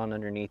what's going on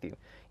underneath you.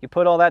 You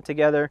put all that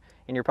together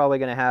and you're probably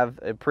going to have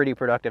a pretty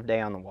productive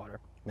day on the water.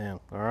 Man,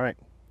 all right.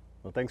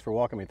 Well, thanks for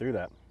walking me through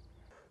that.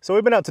 So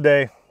we've been out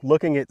today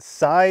looking at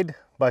side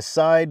by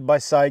side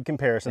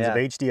comparisons of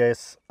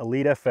HDS,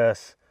 Elite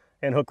FS,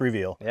 and Hook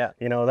Reveal. Yeah.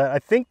 You know, I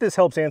think this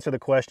helps answer the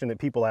question that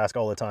people ask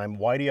all the time.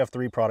 Why do you have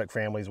 3 product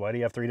families? Why do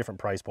you have 3 different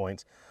price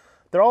points?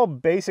 They're all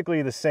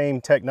basically the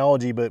same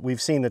technology, but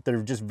we've seen that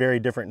they're just very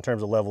different in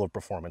terms of level of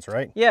performance,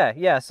 right?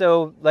 Yeah.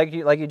 So like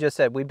you just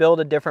said, we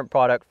build a different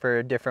product for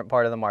a different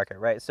part of the market,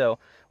 right? So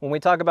when we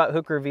talk about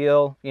Hook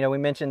Reveal, you know, we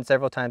mentioned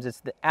several times,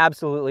 it's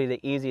absolutely the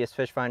easiest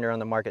fish finder on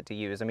the market to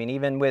use. I mean,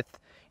 even with,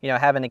 you know,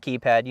 having a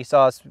keypad, you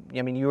saw us,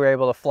 I mean, you were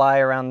able to fly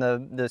around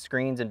the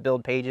screens and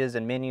build pages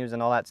and menus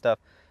and all that stuff.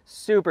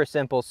 Super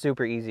simple,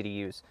 super easy to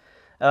use.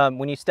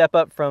 When you step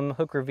up from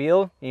Hook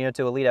Reveal, you know,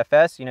 to Elite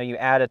FS, you know, you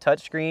add a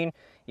touch screen,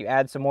 you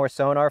add some more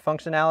sonar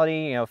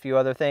functionality, you know, a few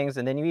other things,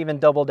 and then you even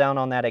double down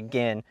on that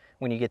again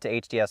when you get to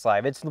HDS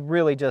Live. It's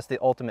really just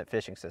the ultimate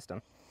fishing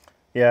system.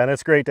 Yeah, and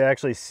it's great to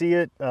actually see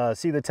it,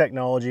 see the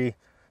technology,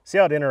 see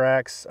how it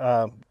interacts,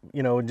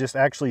 you know, just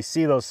actually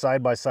see those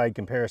side-by-side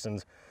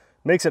comparisons.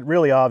 Makes it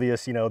really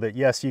obvious, you know, that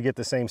yes, you get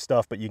the same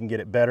stuff, but you can get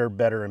it better,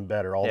 better, and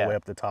better all the way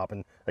up the top,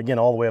 and again,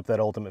 all the way up that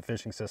ultimate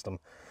fishing system.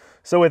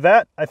 So with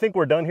that, I think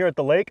we're done here at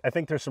the lake. I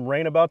think there's some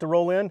rain about to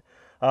roll in.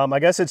 I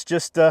guess it's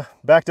just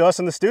back to us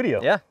in the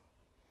studio. Yeah.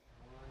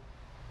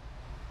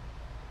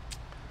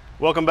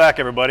 Welcome back,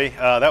 everybody.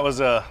 That was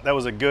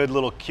a good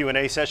little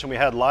Q&A session we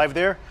had live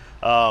there.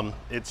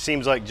 It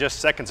seems like just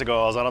seconds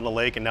ago I was out on the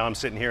lake, and now I'm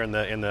sitting here in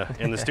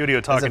the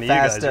studio talking to you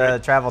guys. It's a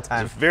fast travel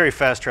time. It's a very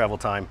fast travel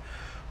time.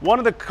 One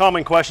of the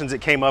common questions that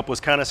came up was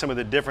kind of some of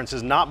the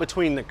differences, not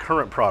between the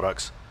current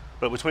products,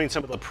 but between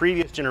some of the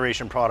previous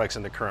generation products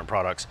and the current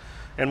products.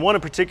 And one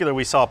in particular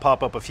we saw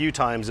pop up a few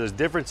times is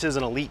differences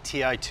in Elite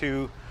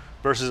TI2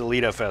 versus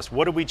Elite FS.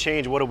 What did we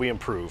change? What did we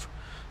improve?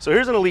 So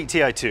here's an Elite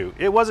TI2.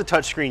 It was a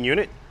touchscreen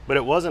unit, but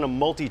it wasn't a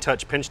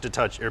multi-touch pinch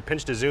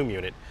to zoom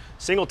unit.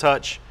 Single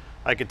touch,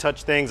 I could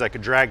touch things, I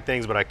could drag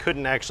things, but I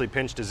couldn't actually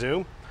pinch to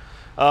zoom.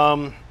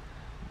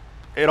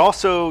 It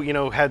also, you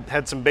know,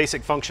 had some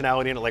basic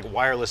functionality in it, like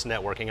wireless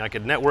networking. I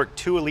could network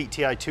 2 Elite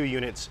TI2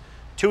 units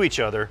to each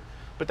other,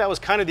 but that was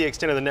kind of the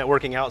extent of the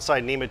networking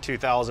outside NEMA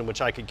 2000,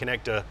 which I could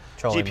connect to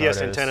trolling GPS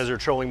motors, antennas or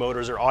trolling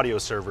motors or audio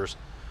servers.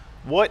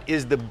 What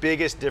is the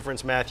biggest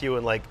difference, Matthew,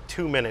 in like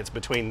 2 minutes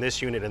between this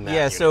unit and that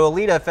unit? So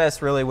Elite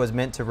FS really was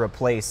meant to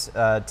replace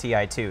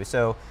TI2.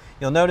 So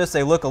you'll notice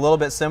they look a little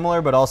bit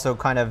similar, but also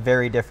kind of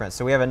very different.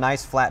 So we have a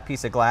nice flat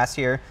piece of glass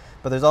here,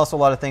 but there's also a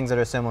lot of things that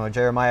are similar.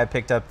 Jeremiah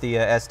picked up the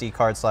SD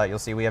card slot. You'll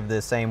see we have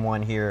the same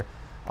one here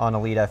on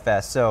Elite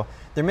FS. So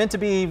they're meant to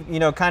be, you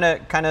know, kind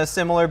of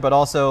similar, but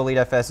also Elite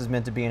FS is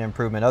meant to be an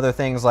improvement. Other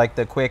things like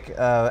the quick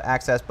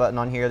access button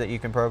on here that you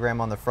can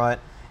program on the front,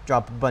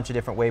 drop a bunch of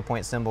different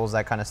waypoint symbols,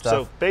 that kind of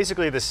stuff. So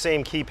basically the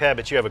same keypad,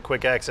 but you have a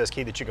quick access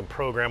key that you can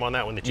program on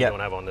that one that you don't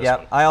have on this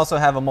one. I also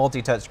have a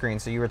multi-touch screen.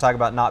 So you were talking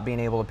about not being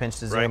able to pinch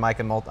to zoom. I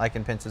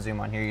can pinch to zoom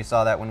on here. You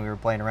saw that when we were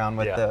playing around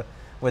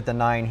with the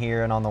 9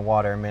 here and on the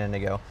water a minute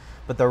ago.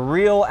 But the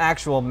real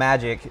actual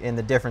magic in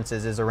the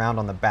differences is around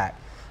on the back.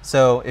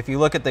 So if you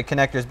look at the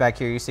connectors back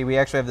here, you see we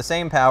actually have the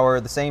same power,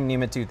 the same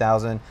NEMA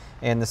 2000,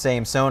 and the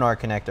same sonar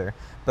connector.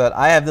 But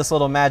I have this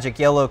little magic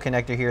yellow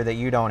connector here that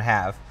you don't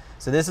have.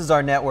 So this is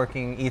our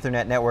networking,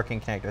 Ethernet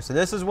networking connector. So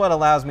this is what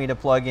allows me to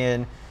plug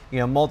in, you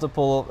know,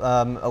 multiple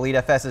Elite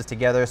FSs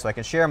together, so I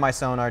can share my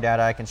sonar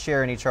data, I can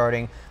share any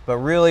charting, but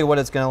really what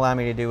it's going to allow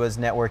me to do is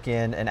network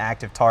in an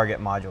active target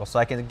module, so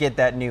I can get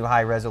that new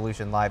high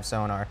resolution live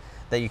sonar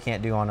that you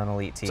can't do on an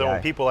Elite TI. So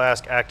when people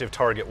ask active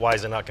target, why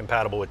is it not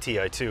compatible with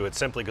TI2? It's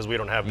simply because we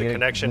don't have the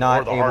connection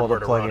or the hardware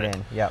to run it.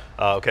 Yep.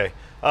 Okay.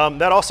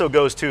 That also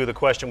goes to the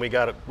question we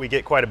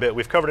get quite a bit.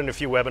 We've covered it in a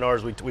few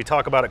webinars. We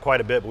talk about it quite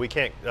a bit, but we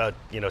can't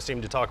you know,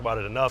 seem to talk about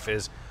it enough.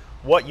 Is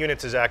what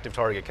units is active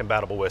target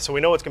compatible with? So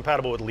we know it's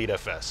compatible with Elite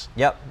FS.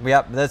 Yep.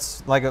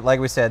 That's like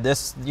we said.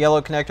 This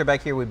yellow connector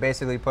back here, we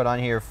basically put on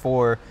here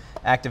for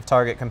active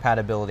target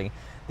compatibility.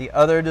 The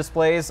other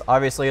displays,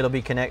 obviously, it'll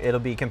be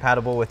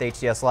compatible with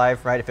HDS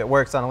Live, right? If it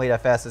works on Elite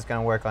FS, it's going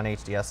to work on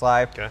HDS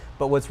Live. Okay.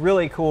 But what's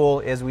really cool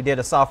is we did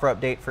a software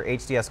update for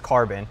HDS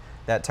Carbon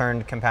that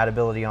turned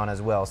compatibility on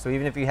as well. So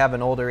even if you have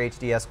an older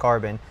HDS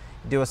Carbon,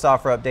 do a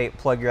software update,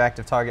 plug your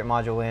active target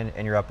module in,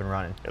 and you're up and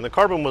running. And the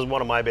Carbon was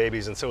one of my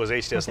babies, and so was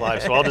HDS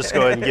Live. So I'll just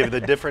go ahead and give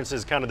the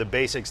differences, kind of the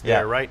basics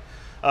there, right?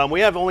 We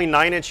have only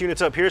 9-inch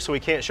units up here, so we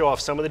can't show off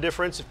some of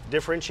the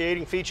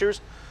differentiating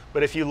features.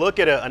 But if you look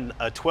at a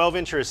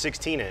 12-inch or a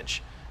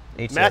 16-inch,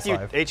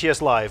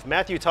 HDS Live,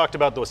 Matthew talked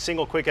about the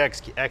single quick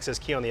access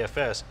key on the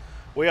FS.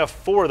 We have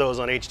 4 of those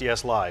on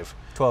HDS Live.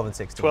 12 and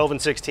 16. 12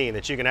 and 16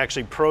 that you can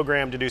actually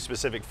program to do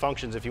specific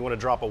functions. If you want to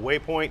drop a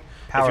waypoint,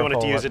 Power if you wanted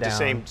to pull use up, it to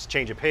down.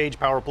 change a page,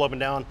 power pull up and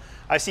down.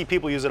 I see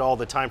people use it all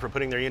the time for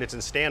putting their units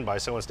in standby.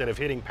 So instead of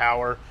hitting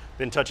power,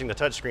 then touching the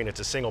touchscreen, it's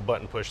a single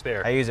button push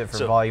there. I use it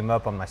for volume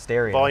up on my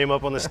stereo. Volume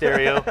up on the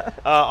stereo.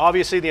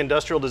 Obviously, the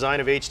industrial design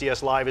of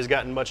HDS Live has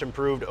gotten much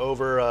improved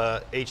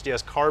over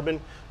HDS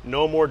Carbon.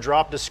 No more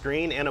drop to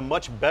screen and a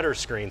much better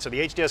screen. So the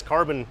HDS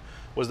Carbon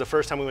was the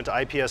first time we went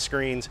to IPS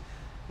screens.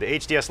 The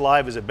HDS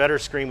Live is a better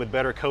screen with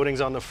better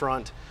coatings on the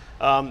front.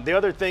 The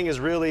other thing is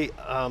really,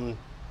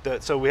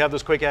 so we have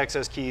those quick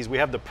access keys, we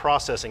have the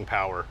processing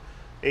power.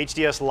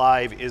 HDS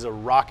Live is a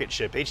rocket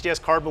ship.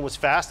 HDS Carbon was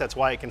fast, that's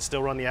why it can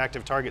still run the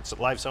active target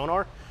live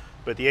sonar,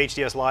 but the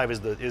HDS Live is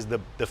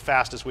the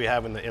fastest we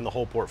have in the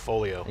whole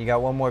portfolio. You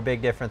got one more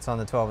big difference on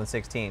the 12 and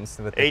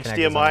 16s with the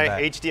connectors on the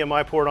back.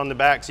 HDMI port on the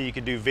back, so you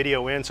could do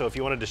video in, so if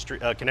you wanted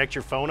to connect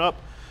your phone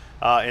up,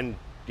 and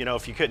you know,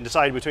 if you couldn't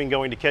decide between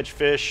going to catch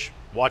fish,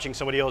 watching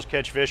somebody else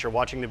catch fish, or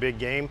watching the big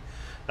game,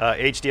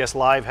 HDS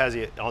Live has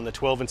it on the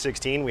 12 and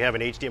 16. We have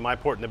an HDMI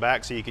port in the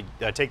back, so you could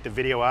take the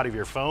video out of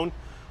your phone,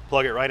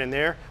 plug it right in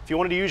there. If you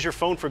wanted to use your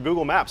phone for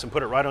Google Maps and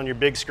put it right on your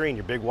big screen,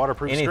 your big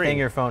waterproof screen. Anything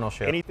your phone will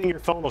show. Anything your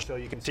phone will show,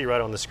 you can see right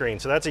on the screen.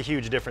 So that's a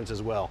huge difference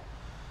as well.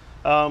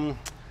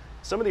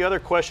 Some of the other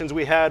questions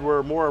we had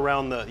were more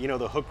around the,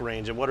 the hook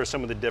range and what are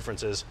some of the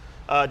differences.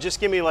 Just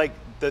give me like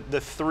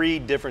the 3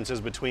 differences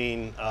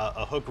between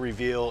a hook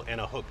reveal and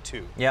a hook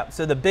 2. Yeah,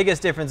 so the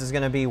biggest difference is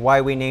going to be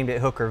why we named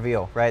it hook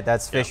reveal, right?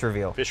 That's fish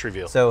reveal. Fish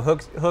reveal. So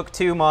hook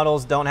 2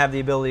 models don't have the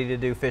ability to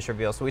do fish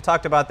reveal. So we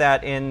talked about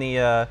that in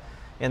the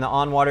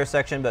on water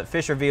section, but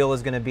fish reveal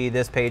is going to be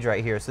this page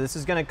right here. So this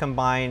is going to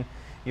combine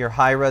your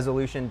high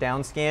resolution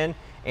down scan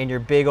and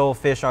your big old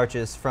fish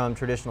arches from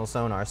traditional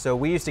sonar. So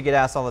we used to get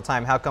asked all the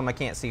time, how come I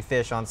can't see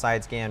fish on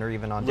side scan or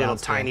even on little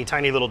DownScan?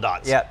 tiny little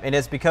dots. Yeah, and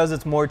it's because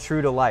it's more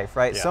true to life,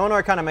 right? Yeah.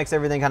 Sonar kind of makes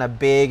everything kind of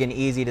big and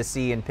easy to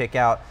see and pick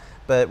out.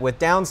 But with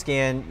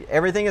DownScan,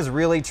 everything is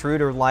really true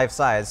to life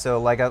size.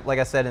 So like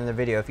I said in the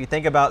video, if you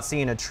think about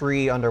seeing a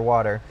tree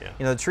underwater,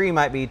 the tree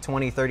might be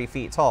 20, 30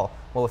 feet tall.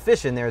 Well, a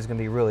fish in there is going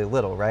to be really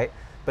little, right?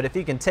 But if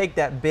you can take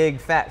that big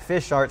fat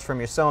fish arch from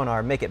your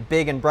sonar, make it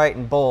big and bright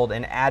and bold,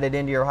 and add it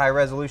into your high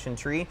resolution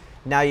tree,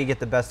 now you get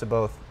the best of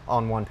both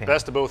on one panel.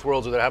 Best of both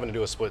worlds without having to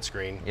do a split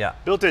screen. Yeah.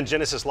 Built-in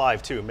Genesis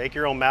Live too. Make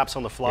your own maps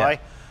on the fly.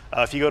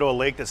 Yeah. If you go to a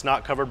lake that's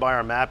not covered by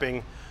our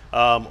mapping,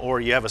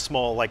 or you have a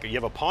small, like you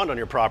have a pond on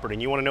your property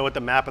and you want to know what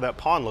the map of that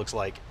pond looks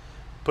like,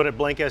 put a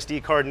blank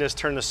SD card in this,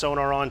 turn the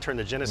sonar on, turn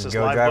the Genesis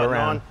Live button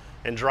on,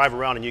 and drive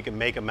around, and you can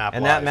make a map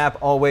and live. that map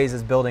always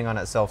is building on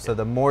itself, so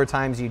the more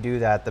times you do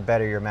that, the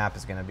better your map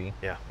is going to be.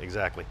 Yeah,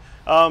 exactly.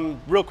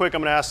 Real quick,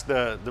 I'm going to ask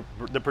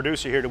the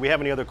producer here, do we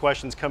have any other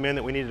questions come in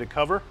that we needed to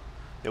cover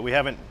that we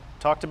haven't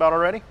talked about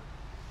already?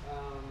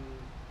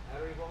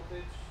 Battery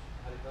voltage,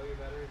 how to tell your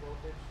battery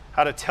voltage?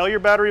 How to tell your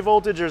battery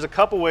voltage? There's a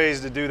couple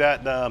ways to do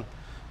that.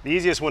 The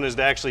easiest one is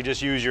to actually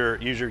just use your,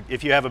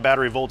 if you have a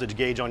battery voltage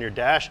gauge on your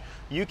dash,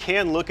 you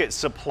can look at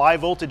supply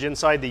voltage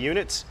inside the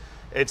units.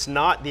 It's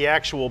not the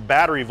actual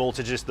battery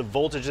voltage, it's the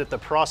voltage that the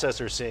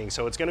processor's seeing.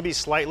 So it's going to be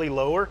slightly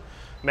lower.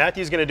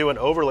 Matthew's going to do an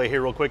overlay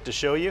here real quick to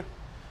show you.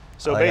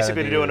 So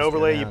basically to do an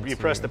overlay, you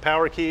press the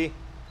power key.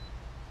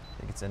 I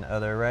think it's an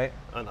other, right?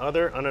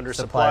 Under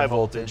supply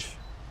voltage.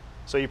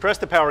 So you press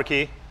the power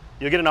key,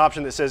 you'll get an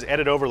option that says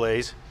edit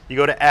overlays. You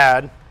go to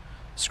add,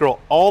 scroll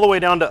all the way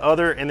down to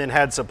other, and then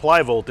add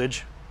supply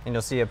voltage. And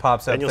you'll see it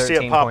pops up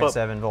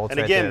 13.7 volts. And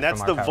again,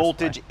 that's the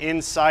voltage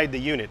inside the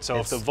unit. So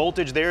if the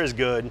voltage there is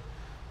good,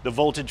 the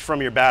voltage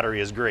from your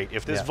battery is great.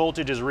 If this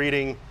voltage is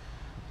reading,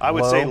 I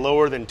would say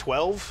lower than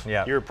 12,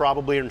 you're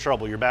probably in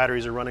trouble. Your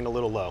batteries are running a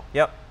little low.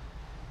 Yep.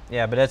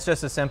 Yeah, but it's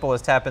just as simple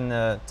as tap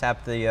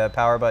the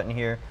power button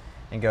here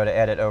and go to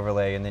edit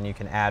overlay, and then you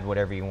can add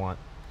whatever you want.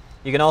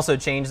 You can also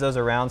change those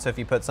around, so if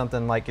you put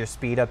something like your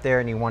speed up there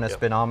and you want a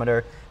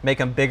speedometer, make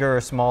them bigger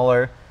or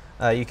smaller.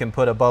 You can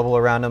put a bubble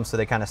around them so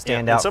they kind of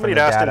stand out from the data.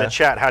 Somebody asked in the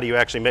chat, how do you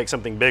actually make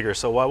something bigger?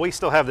 So while we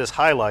still have this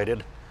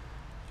highlighted,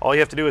 all you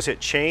have to do is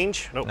hit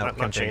change,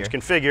 not change,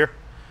 configure,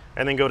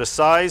 and then go to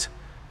size.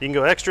 You can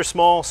go extra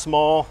small,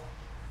 small,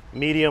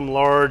 medium,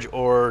 large,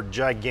 or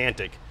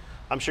gigantic.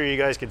 I'm sure you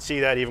guys can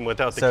see that even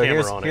without the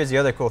camera on it. Here's the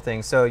other cool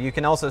thing. So you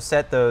can also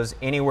set those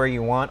anywhere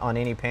you want on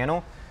any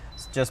panel.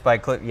 Just by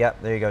click,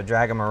 there you go,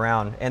 drag them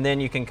around. And then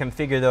you can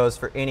configure those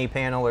for any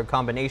panel or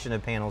combination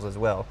of panels as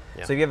well.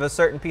 So if you have a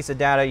certain piece of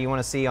data you want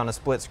to see on a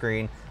split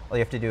screen, all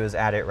you have to do is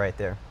add it right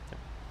there.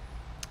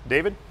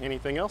 David,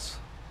 anything else?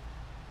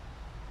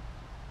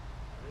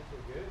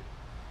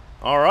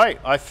 All right,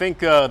 I think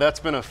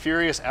that's been a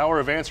furious hour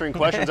of answering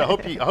questions. I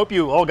hope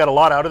you all got a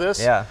lot out of this.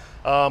 Yeah.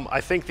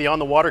 I think the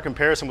on-the-water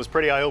comparison was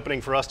pretty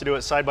eye-opening for us to do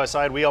it side by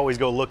side. We always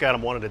go look at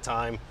them one at a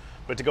time,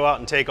 but to go out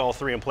and take all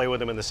 3 and play with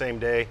them in the same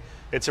day,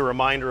 it's a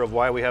reminder of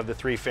why we have the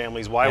 3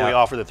 families, why we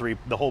offer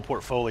the whole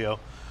portfolio.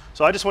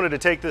 So I just wanted to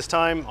take this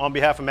time on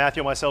behalf of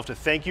Matthew and myself to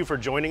thank you for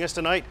joining us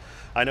tonight.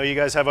 I know you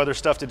guys have other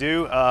stuff to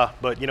do,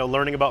 but you know,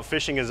 learning about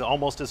fishing is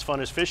almost as fun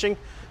as fishing.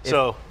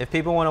 If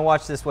people want to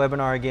watch this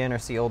webinar again or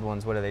see old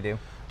ones, what do they do?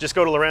 Just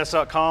go to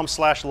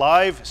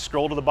lowrance.com/live,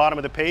 scroll to the bottom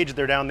of the page,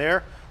 they're down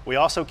there. We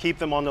also keep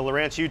them on the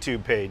Lowrance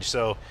YouTube page.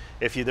 So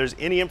if there's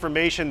any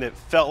information that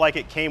felt like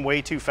it came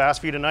way too fast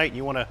for you tonight, and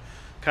you want to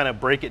kind of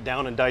break it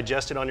down and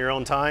digest it on your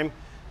own time,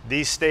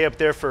 these stay up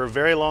there for a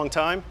very long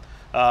time.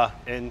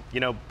 And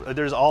you know,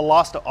 there's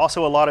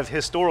also a lot of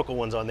historical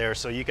ones on there,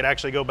 so you can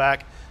actually go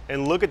back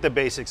and look at the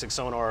basics of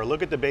sonar,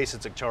 look at the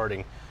basics of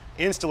charting,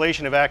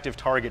 installation of active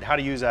target, how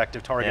to use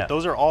active target.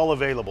 Those are all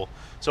available.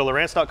 So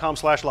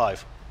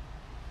lowrance.com/live.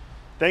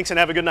 Thanks and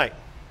have a good night.